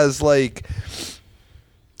also has like.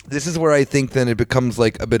 This is where I think then it becomes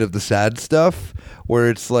like a bit of the sad stuff, where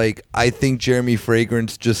it's like I think Jeremy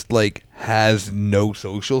Fragrance just like has no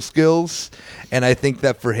social skills, and I think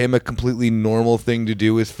that for him a completely normal thing to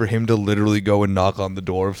do is for him to literally go and knock on the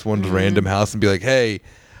door of someone's random house and be like, "Hey,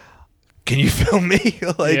 can you film me?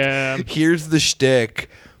 Like, here's the shtick."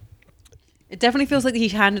 It definitely feels like he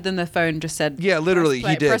handed them the phone, just said, Yeah, literally,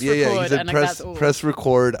 press he did. play, Yeah, press he record, said and, like, that's press all. press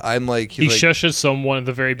record. I'm like, He he's like, shushes someone at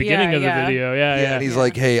the very beginning of the yeah. video. Yeah. and he's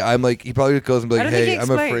like, hey, I'm like, he probably goes and be I like, don't think hey, he I'm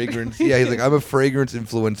a explained. fragrance. Yeah, he's like, I'm a fragrance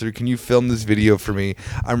influencer. Can you film this video for me?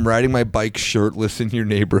 I'm riding my bike shirtless in your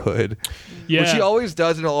neighborhood. Yeah. Which he always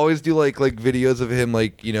does, and he'll always do like videos of him,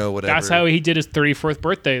 like, you know, whatever. That's how he did his 34th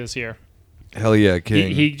birthday this year. Hell yeah,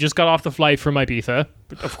 king. He just got off the flight from Ibiza,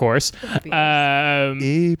 of course.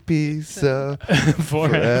 Ibiza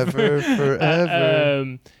forever.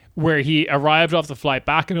 Where he arrived off the flight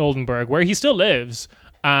back in Oldenburg, where he still lives,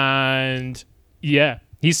 and yeah,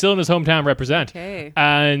 he's still in his hometown represent. Okay.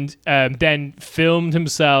 And then filmed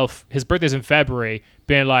himself. His birthday's in February,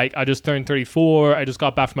 being like, I just turned 34. I just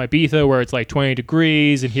got back from Ibiza where it's like 20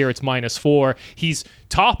 degrees, and here it's -4. He's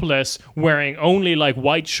topless, wearing only like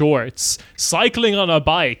white shorts, cycling on a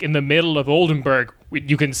bike in the middle of Oldenburg.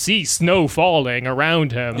 You can see snow falling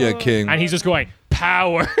around him. Yeah, king. And he's just going,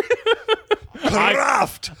 power.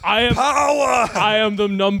 Craft. I am Power. I am the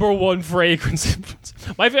 #1 fragrance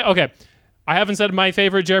influencer. Okay, I haven't said my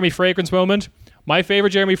favorite Jeremy Fragrance moment. My favorite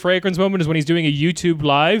Jeremy Fragrance moment is when he's doing a YouTube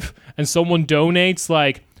live and someone donates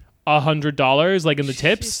like $100, like in the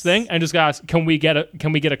tips thing, and just asks, "Can we get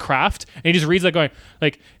a craft?" And he just reads that going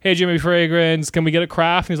like, "Hey Jeremy Fragrance, can we get a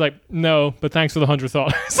craft?" And he's like, "No, but thanks for the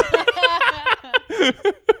 $100."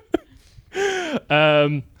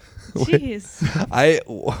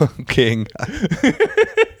 Jeez. King.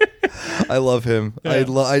 I love him. Yeah.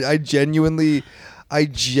 I genuinely.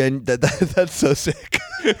 That's so sick.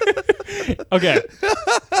 Okay,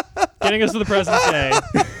 getting us to the present day.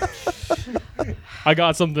 I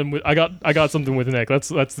got something with Nick.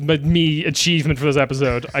 That's me achievement for this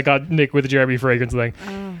episode. I got Nick with the Jeremy Fragrance thing.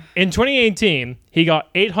 In 2018, he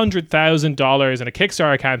got $800,000 in a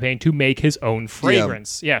Kickstarter campaign to make his own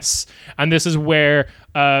fragrance. Yeah. Yes, and this is where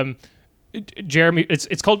Jeremy.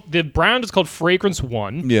 It's called, the brand is called Fragrance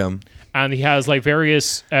One. Yeah. And he has like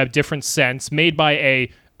various different scents made by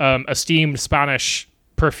a esteemed Spanish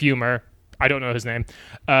perfumer. I don't know his name.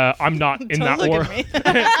 I'm not in Don't that look war. at me.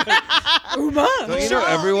 Don't you know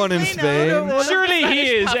everyone in Spain? Surely he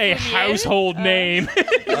is a household name.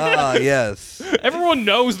 Ah, yes. Everyone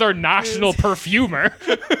knows their national perfumer.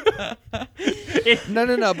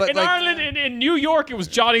 No, but In like, Ireland, in New York, it was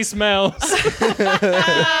Johnny Smells.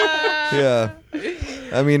 yeah.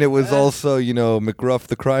 I mean, it was also, you know, McGruff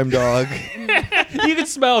the crime dog. You could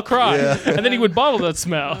smell crime, Yeah. and then he would bottle that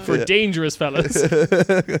smell for dangerous fellas.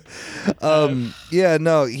 Yeah,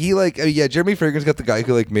 no, he like, Jeremy Fragrance got the guy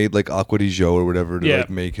who like made like Aqua di Gio or whatever to like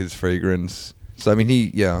make his fragrance. So I mean,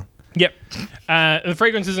 Yep. The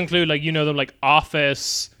fragrances include like, you know, them like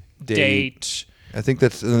Office, Date. I think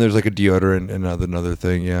that's, and then there's like a deodorant and another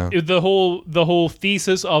thing, yeah. The whole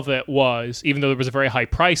thesis of it was, even though there was a very high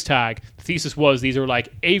price tag, the thesis was these are like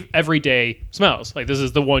everyday smells. Like, this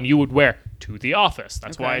is the one you would wear to the office.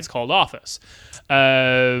 That's why it's called Office.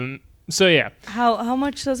 So yeah. How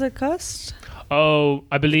much does it cost? Oh,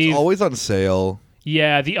 I believe. It's always on sale.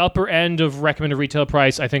 Yeah, the upper end of recommended retail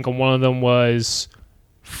price, I think on one of them was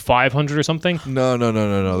 500 or something. No. They're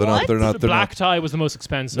not. The black tie was the most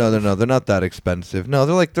expensive. No. They're not that expensive. No,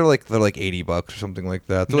 they're like $80 or something like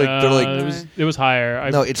that. They're like it was higher.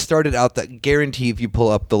 No, it started out that guarantee if you pull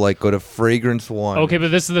up the like go to Fragrance One. Okay, but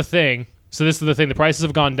this is the thing. So this is the thing. The prices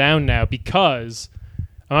have gone down now because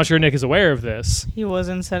I'm not sure Nick is aware of this. He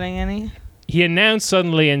wasn't selling any. He announced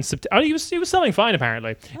suddenly in September. Oh, he was selling fine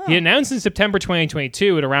apparently. He announced in September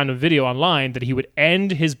 2022 in a random video online that he would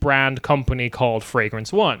end his brand company called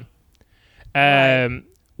Fragrance One,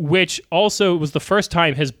 which also was the first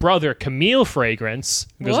time his brother Camille Fragrance.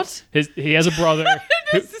 What? He has a brother.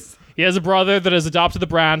 He has a brother that has adopted the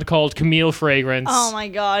brand called Camille Fragrance. Oh my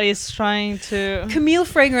god, he's trying to. Camille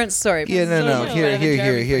Fragrance. Sorry. Yeah, no.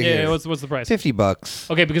 Here. Yeah, what's the price?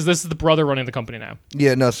 $50. Okay, because this is the brother running the company now.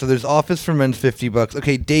 Yeah, no. So there's Office for Men's $50.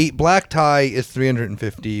 Okay, date black tie is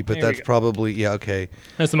 $350, but There we that's go. probably okay.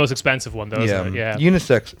 That's the most expensive one, though, Yeah, isn't it? Yeah.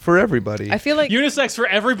 unisex for everybody. I feel like Unisex for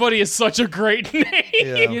everybody is such a great name.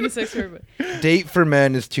 Yeah. unisex for everybody. Date for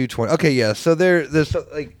men is $220. Okay, yeah. So there's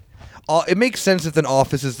like, it makes sense if an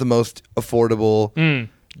Office is the most affordable.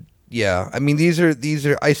 Yeah, I mean these are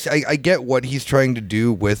I get what he's trying to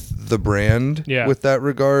do with the brand. Yeah. With that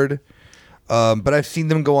regard, but I've seen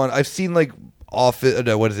them go on. I've seen like Office.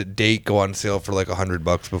 What is it? Date go on sale for like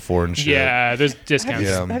 $100 before and shit. Yeah, there's discounts.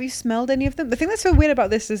 Yeah. Have you smelled any of them? The thing that's so weird about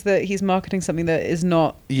this is that he's marketing something that is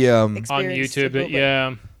not Yeah. On experienceable, YouTube, but-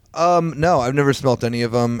 yeah. No, I've never smelt any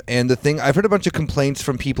of them. And the thing, I've heard a bunch of complaints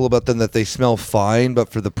from people about them that they smell fine, but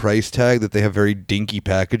for the price tag, that they have very dinky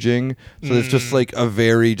packaging. So it's just like a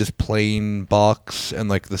very just plain box, and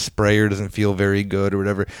like the sprayer doesn't feel very good or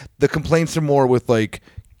whatever. The complaints are more with like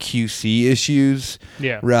QC issues,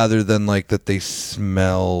 Yeah. rather than like that they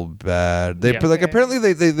smell bad. They Yeah. like Okay.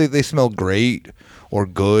 apparently they smell great or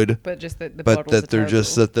good. but just that the But bottles that are they're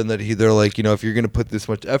just terrible. that then they're like, you know, if you're gonna put this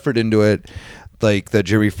much effort into it, like that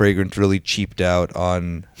Jeremy Fragrance really cheaped out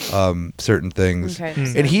on certain things. Okay.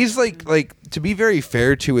 And he's like to be very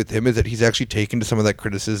fair to with him is that he's actually taken to some of that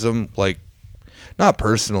criticism, like not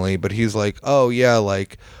personally, but he's like, oh yeah,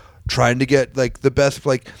 like trying to get like the best,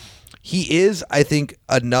 like he is, I think,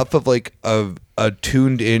 enough of like a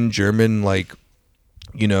tuned in German, like,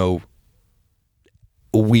 you know,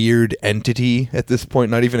 weird entity at this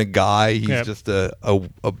point. Not even a guy. He's Yep. just a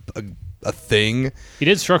thing. He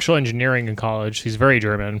did structural engineering in college. He's very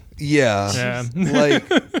German. Yeah. Yeah. Like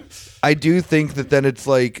I do think that then it's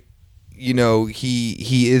like, you know,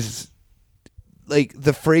 he is like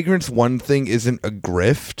the fragrance one thing isn't a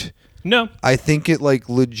grift. No. I think it like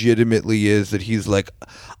legitimately is that he's like,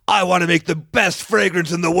 I want to make the best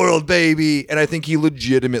fragrance in the world, baby. And I think he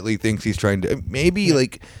legitimately thinks he's trying to maybe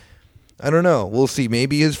like, I don't know. We'll see.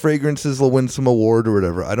 Maybe his fragrances will win some award or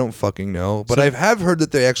whatever. I don't fucking know. But I have heard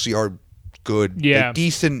that they actually are good. Yeah. Like,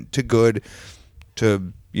 decent to good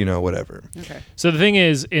to, you know, whatever. Okay. So the thing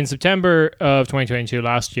is, in September of 2022,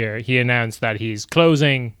 last year, he announced that he's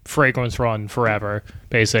closing Fragrance Run forever,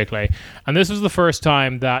 basically. And this was the first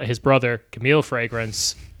time that his brother, Camille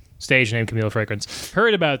Fragrance, stage name Camille Fragrance,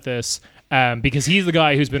 heard about this because he's the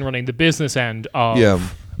guy who's been running the business end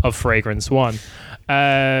of Fragrance One.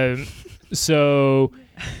 So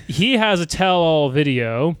he has a tell-all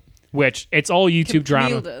video, which it's all YouTube drama.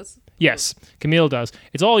 Camille does. Yes, Camille does.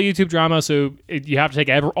 It's all YouTube drama, so you have to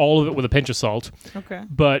take all of it with a pinch of salt. Okay.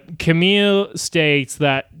 But Camille states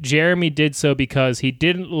that Jeremy did so because he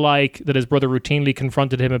didn't like that his brother routinely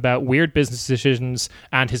confronted him about weird business decisions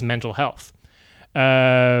and his mental health.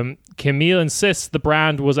 Camille insists the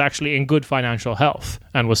brand was actually in good financial health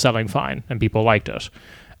and was selling fine, and people liked it.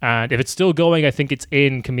 And if it's still going, I think it's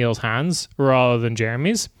in Camille's hands rather than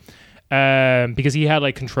Jeremy's, because he had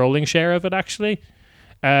like controlling share of it actually.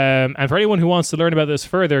 And for anyone who wants to learn about this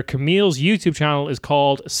further, Camille's YouTube channel is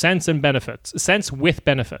called Sense and Benefits. Sense with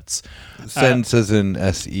Benefits. Sense as in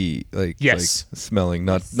SE, like Yes. like smelling,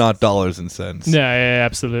 not dollars and cents. Yeah,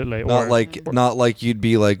 absolutely. Not like you'd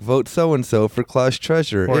be like vote so and so for Clash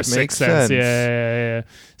Treasure. Or It Sixth makes Sense. sense.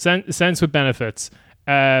 Yeah. Sense with Benefits.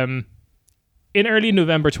 In early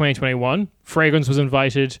November 2021, Fragrance was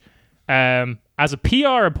invited as a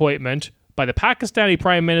PR appointment by the Pakistani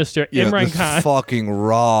Prime Minister Imran this Khan fucking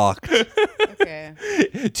rocked. Okay.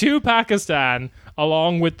 to Pakistan,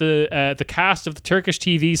 along with the cast of the Turkish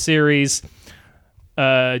TV series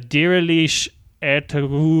Dirilish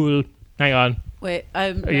Ertuğrul. Hang on, Wait,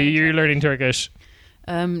 I'm. you're learning Turkish.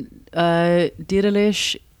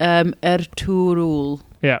 Dirilish Ertuğrul.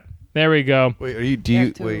 Yeah, there we go. Wait, do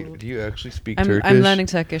you actually speak Turkish? I'm learning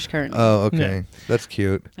Turkish currently. Oh, okay. Yeah. That's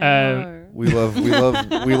cute. Um, We love. I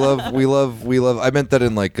meant that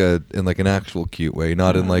in like an actual cute way,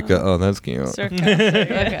 not in like a, oh, that's cute. Sarcastic.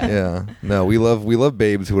 Okay. Yeah. No, we love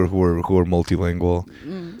babes who are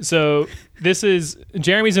multilingual. So this is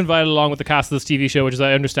Jeremy's invited along with the cast of this TV show, which, as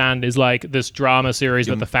I understand, is like this drama series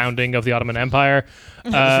about the founding of the Ottoman Empire. I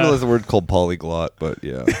just realized a word called polyglot, but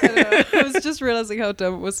yeah. I was just realizing how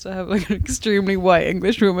dumb it was to have like an extremely white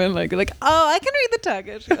English woman like oh, I can read the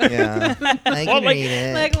Turkish. Yeah. I Well,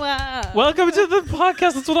 like- Like wow. Welcome to the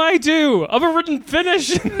podcast. That's what I do. I'm a written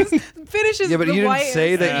Finnish. Finishes. Yeah, but the you didn't whitest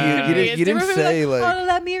say that you thing. didn't Remember, say like oh,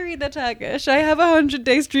 let me read the Turkish. I have a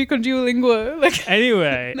 100-day streak on Duolingo. Like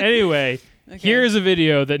anyway, Here's a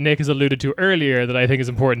video that Nick has alluded to earlier that I think is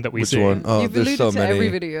important that we Which see. one? Oh, You've there's alluded so to many. every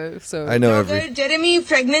video, so I know every. Jeremy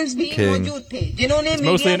fragrance भी King. मौजूद थे जिन्होंने It's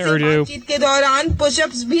mostly media in से Urdu. बातचीत के दौरान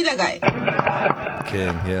pushups भी लगाए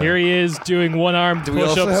King, yeah. Here he is doing one-armed Do we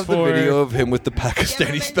also push-ups have the for... video of him with the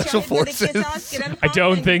Pakistani special forces? I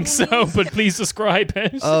don't think so, but please describe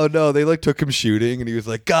it. Oh no, they like took him shooting, and he was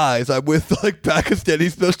like, "Guys, I'm with like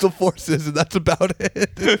Pakistani special forces," and that's about it.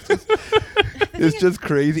 It's just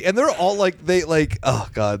crazy, and they're all like, oh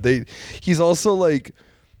god, He's also like,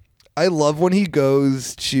 I love when he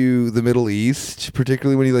goes to the Middle East,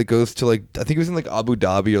 particularly when he like goes to like, I think he was in like Abu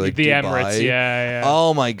Dhabi or like the Dubai. Emirates, yeah.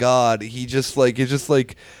 Oh my god, he just like it's just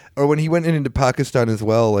like. Or when he went into Pakistan as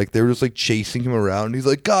well, like they were just like chasing him around. He's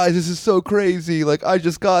like, "Guys, this is so crazy! Like I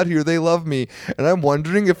just got here, they love me." And I'm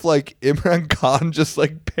wondering if like Imran Khan just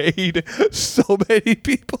like paid so many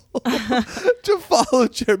people to follow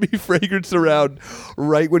Jeremy Fragrance around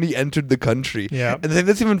right when he entered the country. Yeah. And the thing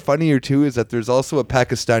that's even funnier too is that there's also a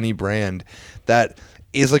Pakistani brand that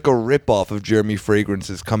is like a ripoff of Jeremy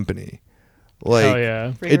Fragrance's company. Like, Oh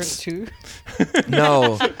yeah. Fragrance it's- 2.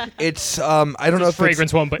 no, it's I don't know if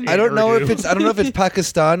Fragrance it's, one, but I don't know if Urdu. it's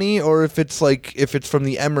Pakistani or if it's from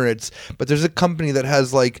the Emirates, but there's a company that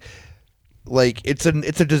has like it's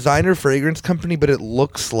a designer fragrance company, but it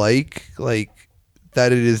looks like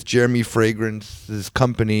that it is Jeremy Fragrance's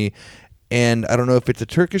company, and I don't know if it's a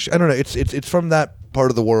Turkish, I don't know, it's from that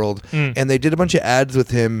part of the world, and they did a bunch of ads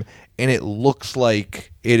with him, and it looks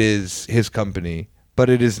like it is his company. But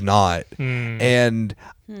it is not. And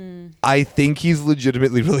I think he's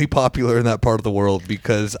legitimately really popular in that part of the world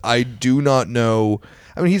because I do not know.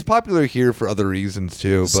 I mean, he's popular here for other reasons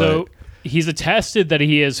too. But So he's attested that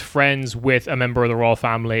he is friends with a member of the royal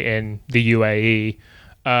family in the UAE.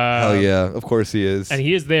 hell yeah, of course he is. And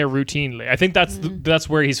he is there routinely. I think that's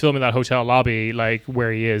where he's filming that hotel lobby, like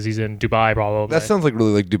where he is. He's in Dubai, probably. That sounds like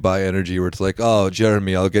really like Dubai energy, where it's like, "Oh,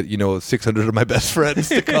 Jeremy, I'll get 600 of my best friends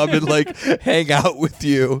to come and like hang out with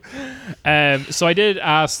you." So I did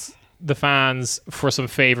ask the fans for some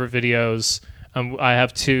favorite videos. I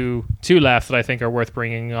have two left that I think are worth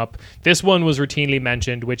bringing up. This one was routinely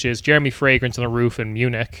mentioned, which is Jeremy Fragrance on a roof in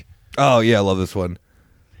Munich. Oh yeah, I love this one.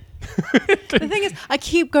 The thing is, I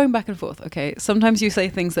keep going back and forth. Okay, sometimes you say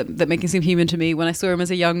things that make him seem human to me. When I saw him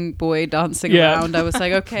as a young boy dancing around, I was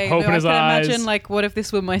like, okay, Hope in I his can eyes. imagine like, what if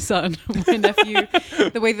this were my son, my nephew?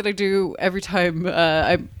 The way that I do every time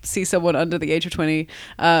I see someone under the age of 20.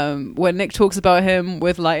 When Nick talks about him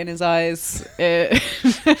with light in his eyes, and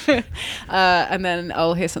then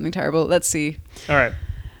I'll hear something terrible. Let's see. All right.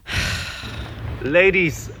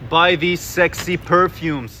 Ladies, buy these sexy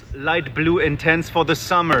perfumes. Light blue intense for the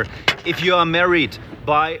summer. If you are married,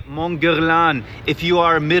 buy Montguerlain. If you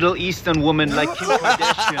are a Middle Eastern woman like Kim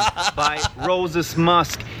Kardashian, buy Roses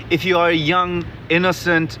Musk. If you are a young,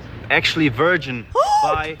 innocent, actually virgin,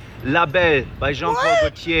 buy La Belle by Jean-Paul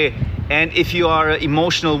Gaultier. And if you are an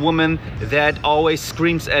emotional woman that always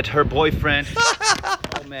screams at her boyfriend,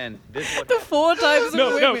 oh man, this is what The 4 times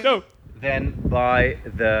of women. No. then buy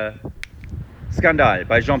the Scandal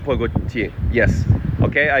by Jean-Paul Gaultier. Yes.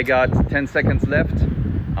 Okay, I got 10 seconds left.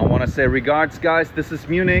 I want to say regards, guys. This is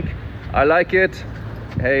Munich. I like it.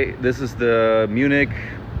 Hey, this is the Munich.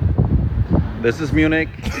 This is Munich,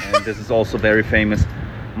 and this is also very famous.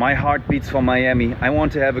 My heart beats for Miami. I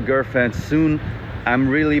want to have a girlfriend soon. I'm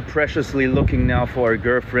really preciously looking now for a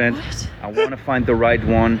girlfriend. What? I want to find the right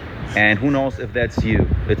one, and who knows if that's you.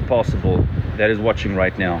 It's possible. That is watching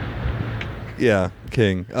right now. Yeah,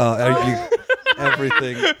 King.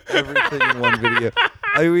 Everything in one video.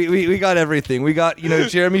 We got everything. We got,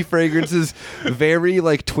 Jeremy Fragrance's very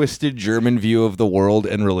like twisted German view of the world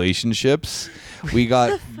and relationships. We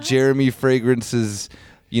got Jeremy Fragrance's,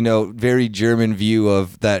 very German view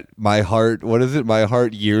of that my heart, what is it? My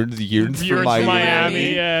heart yearns for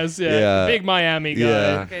Miami. Yes, yeah. Yeah. Big Miami guy.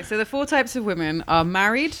 Yeah. Okay, so the 4 types of women are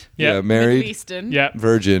married, Yeah. Middle Married, Eastern, Yeah.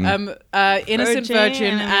 virgin. innocent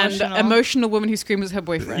virgin, and emotional. emotional woman who screams at her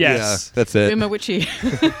boyfriend. Yeah. Yeah, Yes. that's it. Uma Witchy.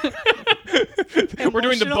 We're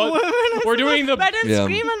doing the We're doing the I didn't Yeah.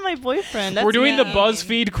 scream at my boyfriend. That's we're doing the mean.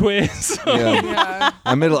 BuzzFeed quiz. Yeah. Yeah.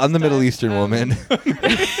 I'm the Middle Eastern woman.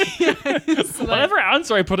 Whatever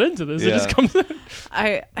answer I put into this, it Yeah. just comes out.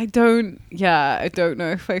 I don't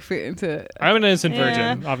know if I fit into. I'm an innocent Yeah.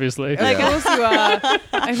 virgin, obviously. Like Yeah. also,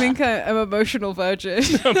 I think I'm emotional virgin.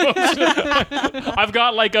 I've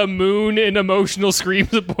got like a moon in emotional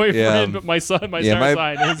screams at boyfriend, Yeah. but my star sign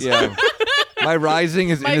is yeah. My rising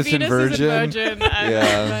is My innocent Venus virgin. is a virgin.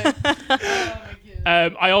 Yeah.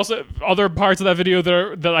 I also other parts of that video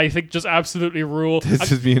that I think just absolutely rule.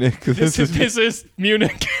 This is Munich. This is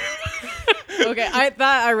Munich. Okay,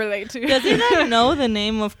 that I relate to. Does he not know the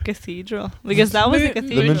name of cathedral? Because that was a The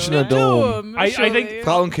cathedral. Münchner Dome. I think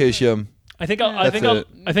Frauenkirche. I think That's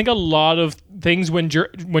I think a lot of things when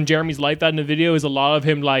Jeremy's like that in the video is a lot of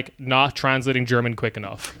him like not translating German quick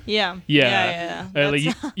enough. Yeah. Yeah. Like,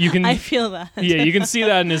 That's- you can I feel that. Yeah, you can see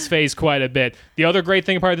that in his face quite a bit. The other great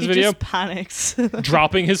thing about this He video, just panics.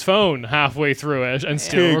 dropping his phone halfway through it and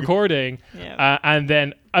still recording. Yeah. And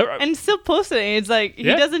then And still posting it. It's like he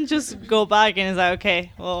Yeah. doesn't just go back and is like,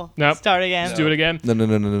 okay, well, Nope. start again. let's do it again. No.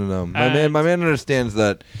 My man understands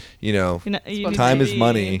that, You need time to is be-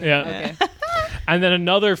 money. Yeah. Okay. And then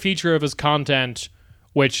another feature of his content,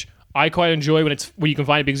 which I quite enjoy when you can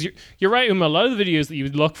find it, because you're right, a lot of the videos that you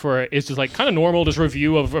would look for is just like kind of normal, just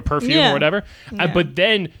review of a perfume Yeah. or whatever. Yeah. But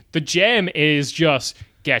then the gem is just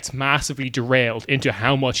gets massively derailed into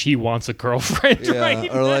how much he wants a girlfriend. Yeah,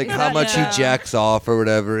 Right? or like how much he jacks off or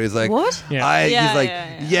whatever. He's like, What? Yeah. He's like,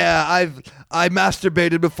 I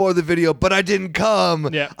masturbated before the video, but I didn't come.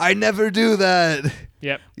 Yeah. I never do that.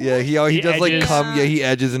 Yep. Yeah, he does like edges. cum. Yeah, he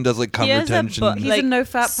edges and does like cum He has a retention. bu- He's like, a no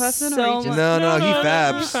fat person, so or he just no, he He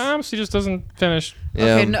fabs. fabs. He just doesn't finish.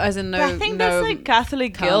 Yeah. okay, no, as in no. But I think no that's like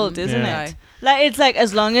Catholic cum. guilt, isn't Yeah. it? Like it's like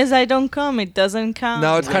as long as I don't come, it doesn't count.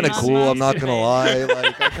 No, it's kind of Like, cool. I'm not nice. gonna lie.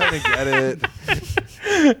 Like I kind of get it.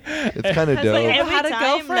 It's kind of It's dope. like every Had a time,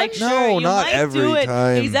 girlfriend? like, No, sure, you not might every do it.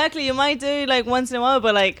 time. Exactly, you might do it like once in a while,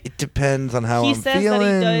 but like It depends on how he I'm says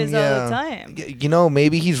feeling. that he does all yeah. the time. You know,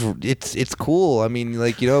 maybe it's cool. I mean,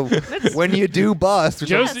 like, you know, when you do bust, which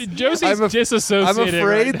Josie's I'm disassociated. afraid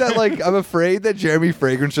right that I'm afraid that Jeremy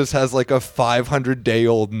Fragrance just has like a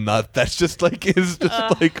 500-day-old nut that's just like is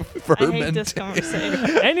just like I hate fermenting. this conversation.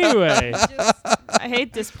 now. Anyway, I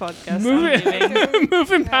hate this podcast. I'm leaving.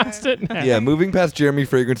 moving past it now. Yeah, moving past Jeremy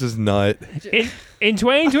Fragrance's nut. In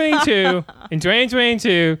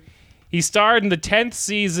 2022, he starred in the 10th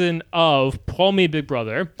season of Promi Big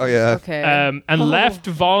Brother, Oh yeah, Okay. and left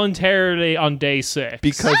voluntarily on day 6.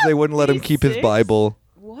 because they wouldn't let him keep his Six? Bible.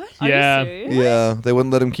 what? Are you Yeah. serious? Yeah, they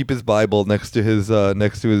wouldn't let him keep his Bible next to his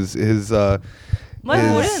Why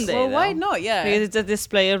Is- wouldn't they? Well, why though? not? Yeah. Because it's a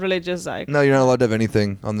display of religious icon. No, you're not allowed to have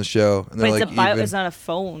anything on the show. And But they're it's like, a Bible. even- It's not a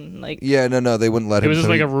phone. Like Yeah, no, they wouldn't let It him. was just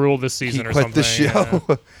so like he- a rule this he season or quit something. the show.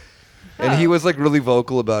 yeah. And he was like really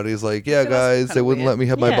vocal about it. He's like, "Yeah, So that's guys, kinda they wouldn't weird. let me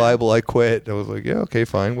have my Yeah. Bible. I quit." I was like, "Yeah, okay,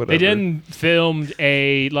 fine, whatever." They then filmed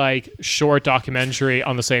a like short documentary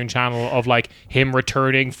on the same channel of like him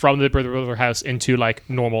returning from the Big Brother house into like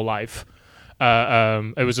normal life.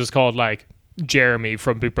 It was just called like Jeremy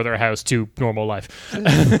from Big Brother house to normal life.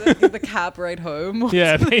 the cab ride home.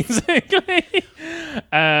 Yeah, basically.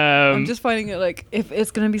 I'm just finding it like if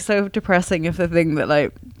it's gonna be so depressing if the thing that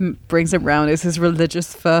like brings him round is his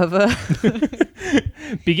religious fervor.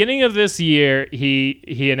 Beginning of this year,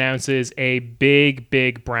 he announces a big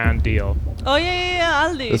brand deal. oh yeah,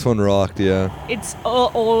 Aldi. This one rocked, yeah. It's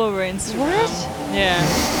all over Instagram. What? Yeah.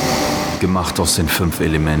 Gemacht aus den 5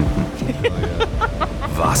 Elementen.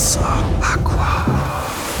 Wasser, Aqua,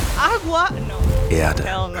 Agua? No. Erde,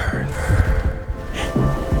 Hell no.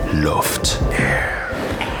 Luft,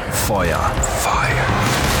 Feuer, Fire.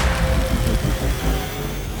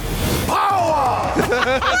 Power!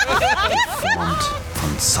 Geformt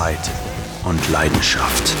von Zeit und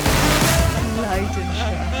Leidenschaft.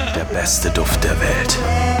 Der beste Duft der Welt.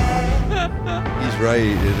 He's right.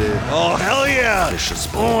 It is. Oh hell yeah! Frisches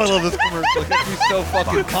Oh, I Brot. love this commercial. It gets me so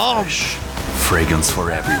fucking pumped. Frisch. Fragrance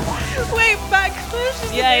for everyone. Wait, back.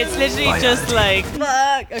 Yeah, it's literally Bye, just Aldi. like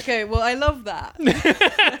Fuck. Okay, well I love that.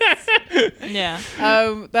 yeah.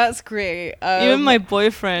 That's great. Even my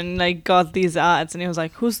boyfriend like got these ads and he was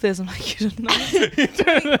like, "Who's this?" I'm like, "You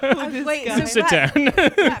don't know." wait, guy. Sit down.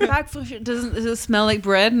 Back Fresh does it smell like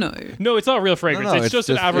bread? No. No, it's not real fragrance. No, it's just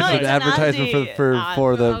an it's advertisement. an advertisement Aldi for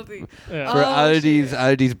ad. the Yeah. for Oh,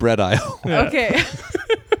 Aldi's bread aisle. Okay.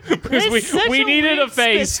 Because It's such we a needed a weird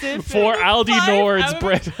face specific. for Aldi 5 Nord's out of-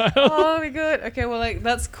 bread aisle. Oh my god. Okay, well like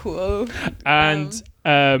that's cool. And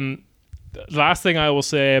the last thing I will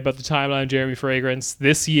say about the timeline of Jeremy Fragrance,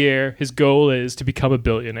 this year his goal is to become a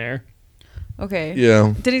billionaire. Okay.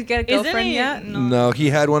 Yeah. Did he get a Isn't girlfriend he- yet? No, he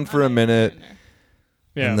had one for a minute,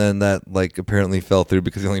 Yeah. and then that like apparently fell through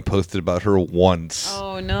because he only posted about her once.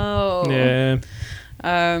 Oh no. Yeah.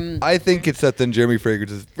 I think it's that then Jeremy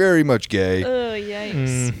Fragrance is very much gay. Oh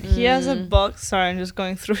yikes! He has a box. Sorry, I'm just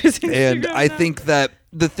going through his Instagram. And I now. think that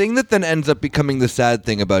the thing that then ends up becoming the sad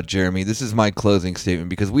thing about Jeremy, this is my closing statement,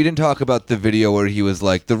 because we didn't talk about the video where he was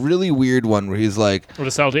like, the really weird one where he's like, Or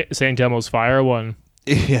the St. Elmo's Fire one.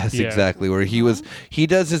 yes, Yeah. exactly, where he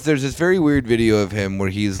does this, there's this very weird video of him where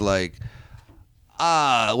he's like,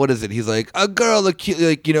 what is it? He's like, a girl,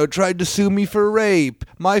 tried to sue me for rape.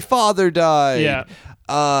 My father died. Yeah.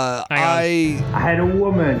 I had a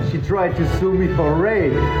woman. She tried to sue me for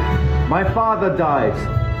rape. My father died.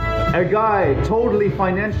 A guy totally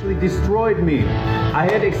financially destroyed me. I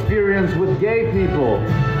had experience with gay people.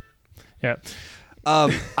 Yeah.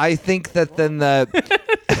 I think that then that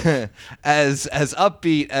as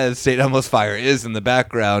upbeat as St. Elmo's Fire is in the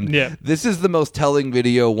background, this is the most telling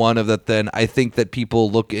video one of that. Then I think that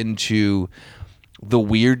people look into the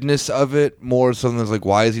weirdness of it more so than like,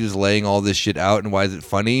 why is he just laying all this shit out and why is it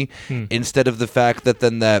funny? Instead of the fact that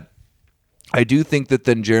then that I do think that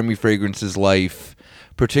then Jeremy Fragrance's life,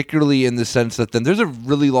 particularly in the sense that then there's a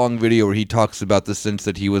really long video where he talks about the sense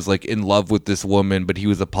that he was like in love with this woman, but he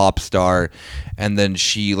was a pop star, and then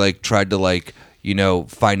she like tried to like,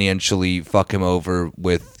 financially fuck him over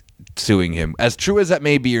with suing him. As true as that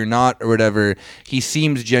may be or not or whatever, he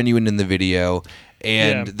seems genuine in the video,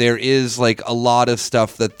 and there is like a lot of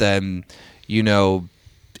stuff that then,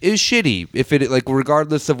 is shitty if it like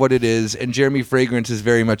regardless of what it is. And Jeremy Fragrance is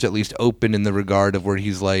very much at least open in the regard of where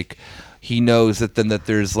he's like, he knows that then that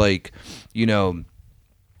there's like,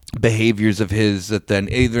 behaviors of his that then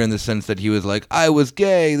either in the sense that he was like, I was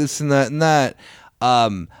gay, this and that and that.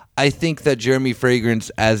 I think that Jeremy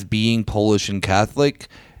Fragrance, as being Polish and Catholic,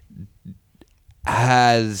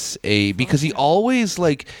 has because he always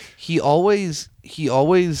like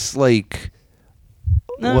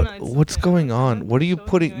what's going on? What are you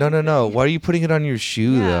putting? No. Why are you putting it on your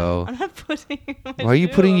shoe though? I'm not putting it on my Why are you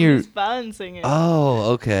shoe, putting I'm your? just balancing it.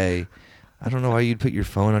 Oh, okay. I don't know why you'd put your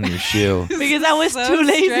phone on your shoe. Because I was too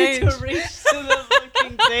lazy to reach to the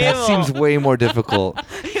fucking table. That seems way more difficult.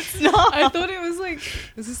 It's not. I thought it was like,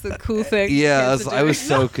 this is the cool thing. Yeah, kids are I was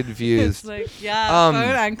doing. so confused. It's like, phone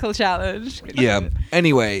ankle challenge. Yeah.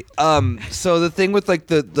 Anyway, so the thing with like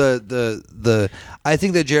the I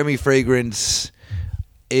think that Jeremy Fragrance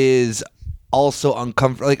is also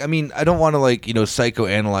uncomfortable. Like, I mean, I don't want to like,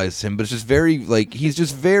 psychoanalyze him, but it's just very like, he's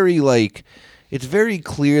just very like, it's very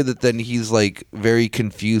clear that then he's like very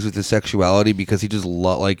confused with his sexuality because he just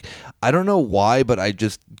like, I don't know why, but I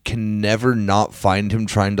just can never not find him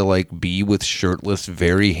trying to like be with shirtless,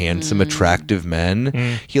 very handsome, attractive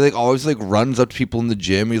men. He like always like runs up to people in the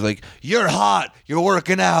gym. He's like, you're hot, you're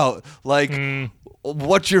working out. Like,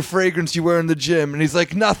 what's your fragrance you wear in the gym? And he's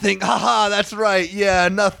like, nothing. Haha, that's right. Yeah,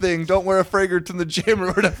 nothing. Don't wear a fragrance in the gym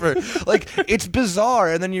or whatever. Like, it's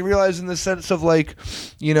bizarre. And then you realize in the sense of like,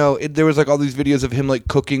 there was like all these videos of him like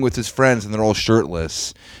cooking with his friends and they're all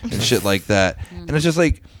shirtless and shit like that. And it's just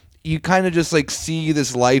like, you kind of just like see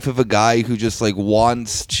this life of a guy who just like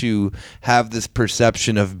wants to have this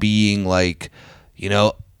perception of being like,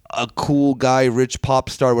 a cool guy, rich pop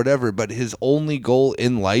star, whatever, but his only goal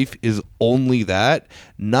in life is only that.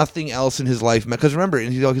 Nothing else in his life. Because remember,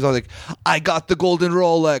 he's always like, I got the golden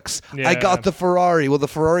Rolex. I got the Ferrari. Well, the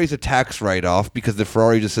Ferrari's a tax write-off because the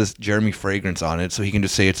Ferrari just says Jeremy Fragrance on it, so he can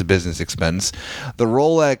just say it's a business expense. The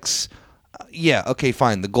Rolex, okay,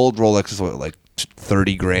 fine. The gold Rolex is what, like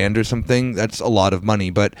 30 grand or something? That's a lot of money,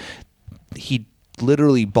 but he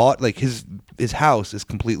literally bought, like, his house is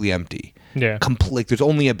completely empty. Yeah. There's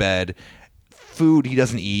only a bed. Food he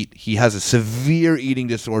doesn't eat. He has a severe eating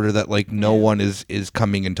disorder that like no one is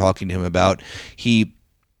coming and talking to him about. He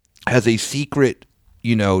has a secret,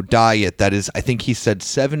 diet that is, I think he said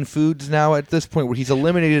 7 foods now at this point, where he's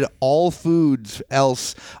eliminated all foods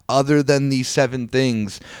else other than these 7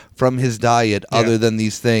 things from his diet. Other than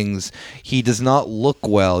these things, he does not look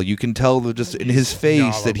well. You can tell just in his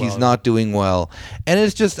face that he's not doing well. And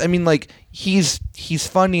it's just, I mean, like, he's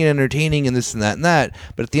funny and entertaining and this and that,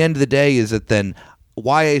 but at the end of the day is that then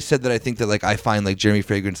why I said that I think that like I find like Jeremy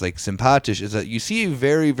Fragrance like sympathish is that you see a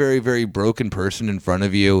very, very, very broken person in front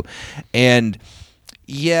of you, and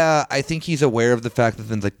I think he's aware of the fact that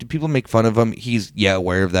things like, do people make fun of him? He's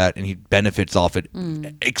aware of that, and he benefits off it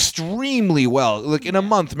extremely well. Like in a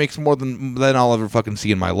month makes more than I'll ever fucking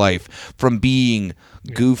see in my life from being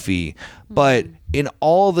goofy. But in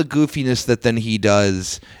all the goofiness that then he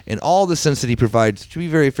does, in all the sense that he provides, to be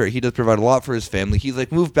very fair, he does provide a lot for his family. He's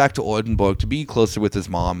like moved back to Oldenburg to be closer with his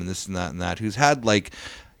mom and this and that, who's had like,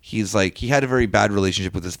 he's like, he had a very bad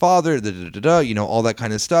relationship with his father, all that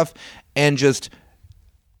kind of stuff. And just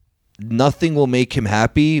nothing will make him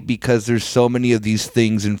happy because there's so many of these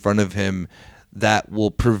things in front of him that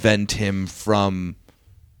will prevent him from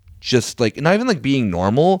just like, not even like being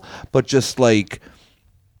normal, but just like,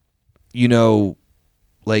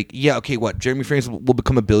 like, what? Jeremy Fragrance will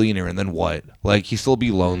become a billionaire and then what? Like, he'll still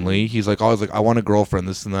be lonely. He's like always like, I want a girlfriend,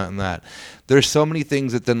 this and that and that. There's so many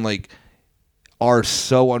things that then like are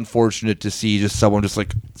so unfortunate to see just someone just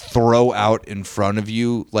like throw out in front of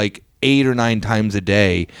you like 8 or 9 times a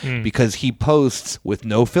day because he posts with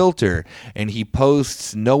no filter, and he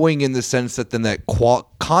posts knowing in the sense that then that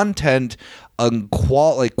content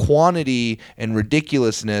like quantity and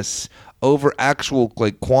ridiculousness over actual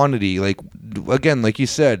like quantity. Like again, like you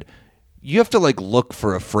said, you have to like look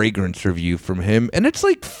for a fragrance review from him, and it's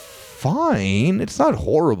like fine, it's not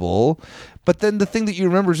horrible. But then the thing that you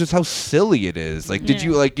remember is just how silly it is. Like, did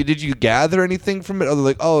you gather anything from it? Other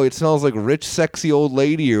like, oh, it smells like rich, sexy old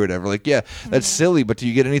lady or whatever. Like, yeah, that's silly. But do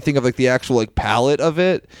you get anything of like the actual like palette of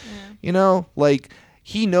it? Yeah. You know, like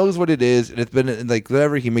he knows what it is, and it's been like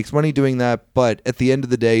whatever. He makes money doing that. But at the end of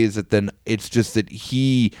the day, is that then it's just that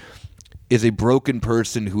he is a broken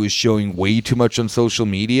person who is showing way too much on social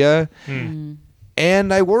media.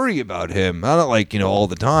 And I worry about him. Not like, all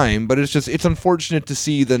the time, but it's unfortunate to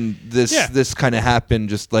see then this kind of happen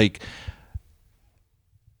just like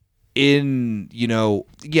in,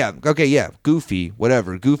 goofy,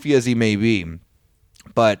 whatever, goofy as he may be.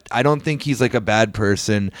 But I don't think he's like a bad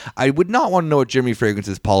person. I would not want to know what Jeremy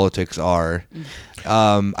Fragrance's politics are.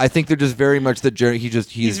 I think they're just very much that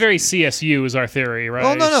he's very CSU is our theory, right?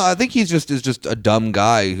 Well, no. I think he's just a dumb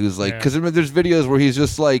guy who's like, because there's videos where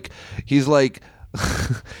he's like he's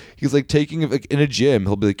like taking in a gym.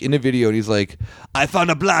 He'll be like in a video and he's like, I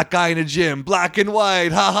found a black guy in a gym, black and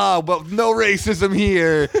white, haha, but no racism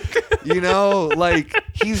here. Like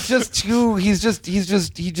he just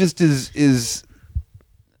is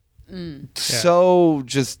so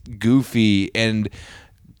just goofy and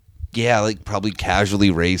like probably casually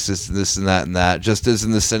racist and this and that, just as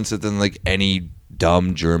in the sense that then like any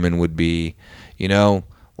dumb German would be,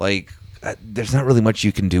 like there's not really much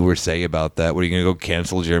you can do or say about that. What are you going to go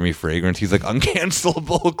cancel Jeremy Fragrance? He's like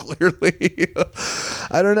uncancelable, clearly.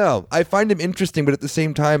 I don't know. I find him interesting, but at the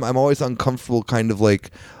same time, I'm always uncomfortable kind of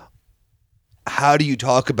like, how do you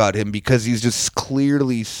talk about him? Because he's just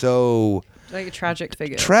clearly so... like a tragic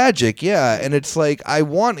figure. Tragic, yeah. And it's like, I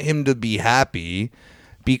want him to be happy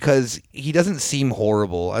because he doesn't seem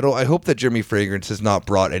horrible. I hope that Jeremy Fragrance has not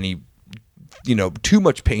brought any, too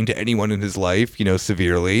much pain to anyone in his life,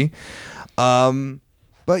 severely.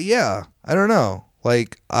 But yeah, I don't know.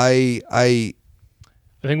 Like I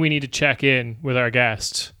think we need to check in with our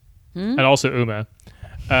guest and also Uma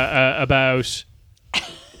about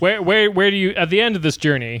where do you at the end of this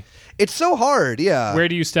journey? It's so hard, yeah. Where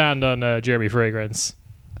do you stand on Jeremy Fragrance?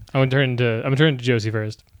 I'm gonna turn to Josie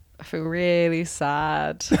first. I feel really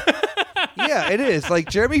sad. Yeah, it is. Like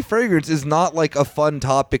Jeremy Fragrance is not like a fun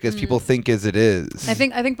topic as people think as it is. I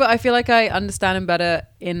think, but I feel like I understand him better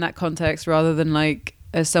in that context rather than like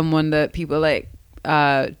as someone that people like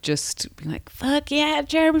just being like, fuck yeah,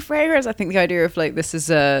 Jeremy Fragrance. I think the idea of like this is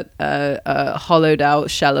a hollowed out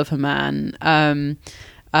shell of a man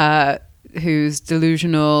who's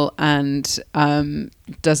delusional and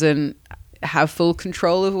doesn't have full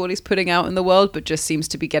control of what he's putting out in the world, but just seems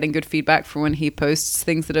to be getting good feedback from when he posts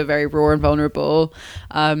things that are very raw and vulnerable.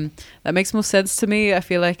 That makes more sense to me. I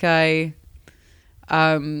feel like I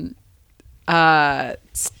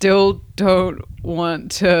still don't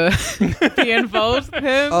want to be involved with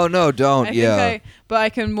him. Oh no, don't. But I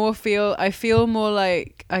feel more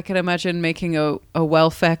like I can imagine making a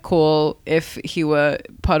welfare call if he were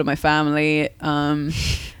part of my family.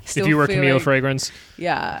 If you were Camille Fragrance.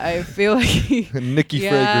 Yeah, I feel like Nikki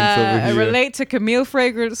Fragrance over here. I relate to Camille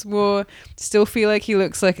Fragrance more. Still feel like he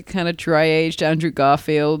looks like a kind of dry-aged Andrew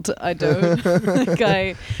Garfield. I don't.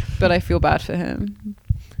 But I feel bad for him.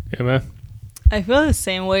 Emma? I feel the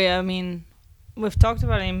same way. I mean, we've talked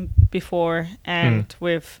about him before, and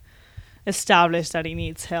we've established that he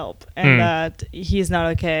needs help and that he's not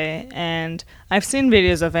okay. And I've seen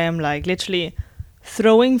videos of him like literally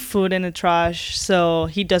throwing food in the trash so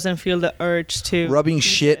he doesn't feel the urge to rubbing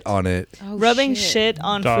shit on it. Rubbing shit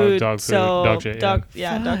on food. Dog shit. Dog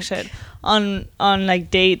shit on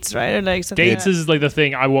like dates, right? Or like dates is like the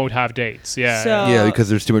thing. I won't have dates. Yeah. So, because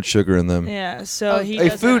there's too much sugar in them. Yeah. So he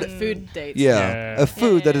food dates. Yeah. A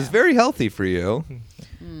food that is very healthy for you.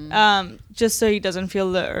 Just so he doesn't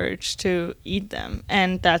feel the urge to eat them,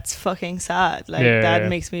 and that's fucking sad. Like that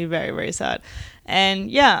makes me very, very sad. And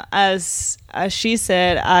yeah, as she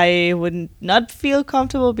said, I would not feel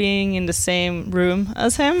comfortable being in the same room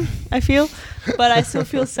as him, I feel, but I still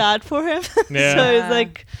feel sad for him. So it's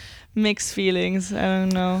like mixed feelings. I don't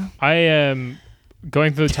know. I am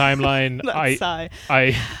going through the timeline. No,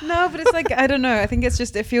 but it's like, I don't know. I think it's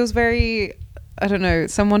just, it feels very, I don't know,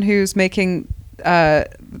 someone who's making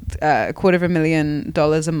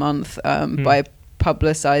 $250,000 a month by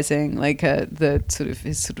publicizing like the sort of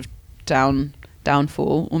his sort of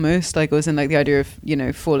downfall almost, like, as in like the idea of, you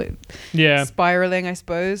know, falling, spiraling, I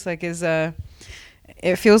suppose, like is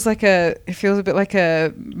it feels a bit like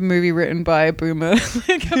a movie written by a boomer,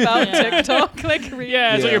 like about TikTok, like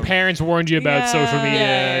it's what your parents warned you about social media.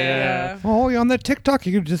 Yeah. Oh, on that TikTok,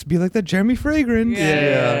 you could just be like that Jeremy Fragrance.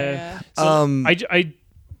 So I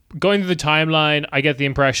going through the timeline, I get the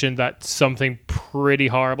impression that something pretty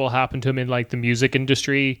horrible happened to him in like the music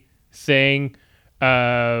industry thing,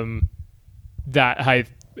 that I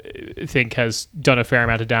think has done a fair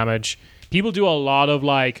amount of damage. People do a lot of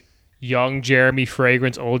like young Jeremy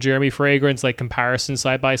Fragrance, old Jeremy Fragrance, like comparison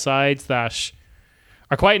side by sides that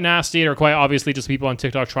are quite nasty and are quite obviously just people on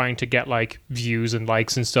TikTok trying to get like views and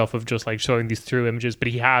likes and stuff of just like showing these through images. But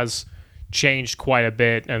he has changed quite a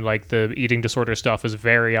bit, and like the eating disorder stuff is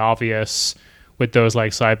very obvious with those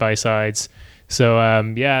like side by sides. So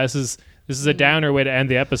this is a downer way to end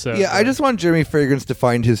the episode. Yeah, I just want Jeremy Fragrance to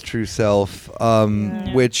find his true self,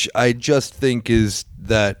 which I just think is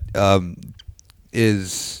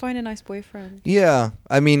find a nice boyfriend. Yeah,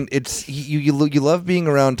 I mean, it's you love being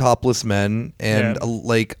around topless men, and a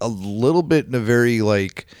little bit in a very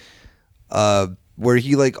like where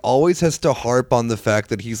he like always has to harp on the fact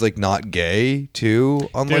that he's like not gay too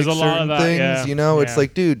on There's like a lot certain of that, things, you know. It's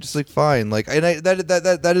like, dude, just like fine, like, and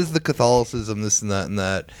that is the Catholicism, this and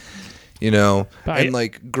that, you know. And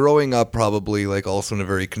like growing up, probably like also in a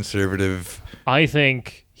very conservative. I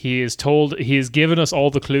think he has given us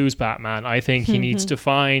all the clues, Batman. I think he needs to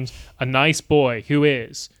find a nice boy who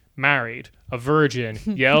is married, a virgin,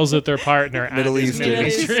 yells at their partner, Middle and is Eastern. Middle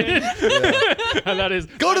Eastern. And that is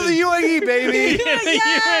Go to the UAE, baby.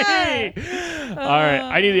 UAE. All right,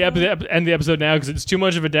 I need to end the episode now because it's too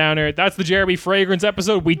much of a downer. That's the Jeremy Fragrance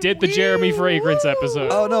episode. We did the Jeremy Fragrance episode.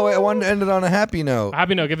 Oh no, wait, I wanted to end it on a happy note.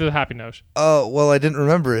 Happy note. Give it a happy note. Oh well, I didn't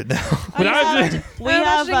remember it now. We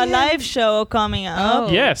have a live show coming up.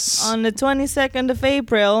 Yes. On the 22nd of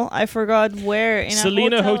April. I forgot where. In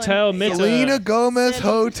Selena a Hotel Mitta. Selena Gomez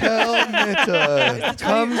Hotel Mitta.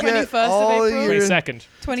 Come get all your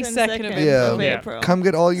 22nd of April. Come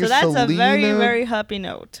get all your Selena. Selena. That's a very, very happy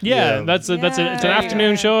note. Yeah, it's an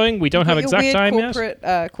afternoon showing. We don't have exact time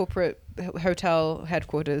yet. Corporate hotel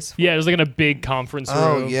headquarters. Yeah, it was like in a big conference room.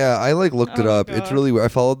 Oh yeah, I like looked it up. God. It's really weird. I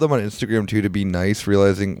followed them on Instagram too to be nice,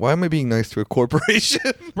 realizing why am I being nice to a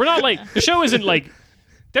corporation? We're not like the show isn't like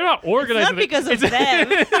they're not organizing. Not because of them.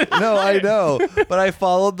 No, I know, but I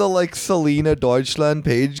followed the like Selena Deutschland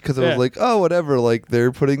page because I was like, oh whatever, like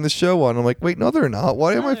they're putting the show on. I'm like, wait, no, they're not.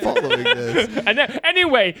 Why am I following this? And then,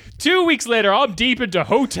 anyway, 2 weeks later, I'm deep into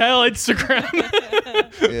hotel Instagram.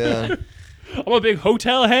 Yeah. I'm a big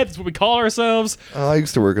hotel head. That's what we call ourselves. I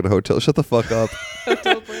used to work at a hotel. Shut the fuck up.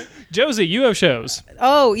 Josie, you have shows.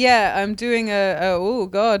 Oh yeah, I'm doing oh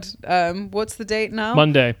god, what's the date now?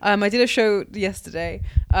 Monday. I did a show yesterday.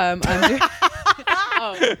 I'm doing.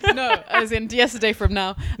 Oh no, as in yesterday from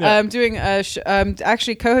now. Yeah. I'm doing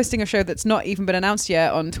actually co-hosting a show that's not even been announced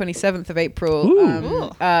yet on 27th of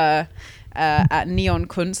April. At Neon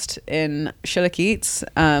Kunst in Schillerkeets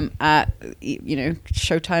at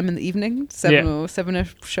showtime in the evening,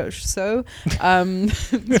 7ish so.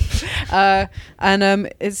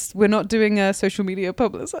 We're not doing social media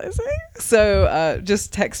publicizing, so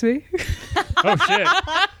just text me. Oh shit!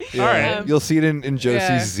 Yeah. All right, you'll see it in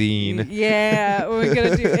Josie's zine. Yeah, we're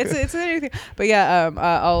gonna do it's anything. But yeah,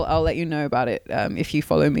 I'll let you know about it if you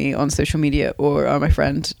follow me on social media or my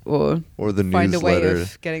friend or the find newsletter. a way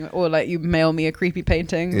of getting, or like you mail me a creepy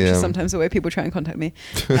painting, which is sometimes the way people try and contact me.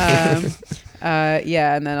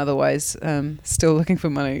 And then otherwise, still looking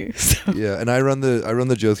for money. So. Yeah, and I run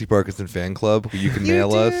the Josie Parkinson fan club. You can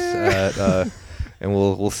mail us at. And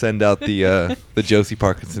we'll send out the Josie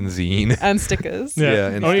Parkinson zine and stickers.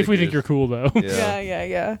 And only if we think you're cool, though.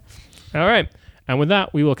 Yeah. All right, and with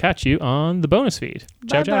that, we will catch you on the bonus feed.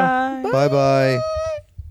 Ciao, ciao. Bye bye.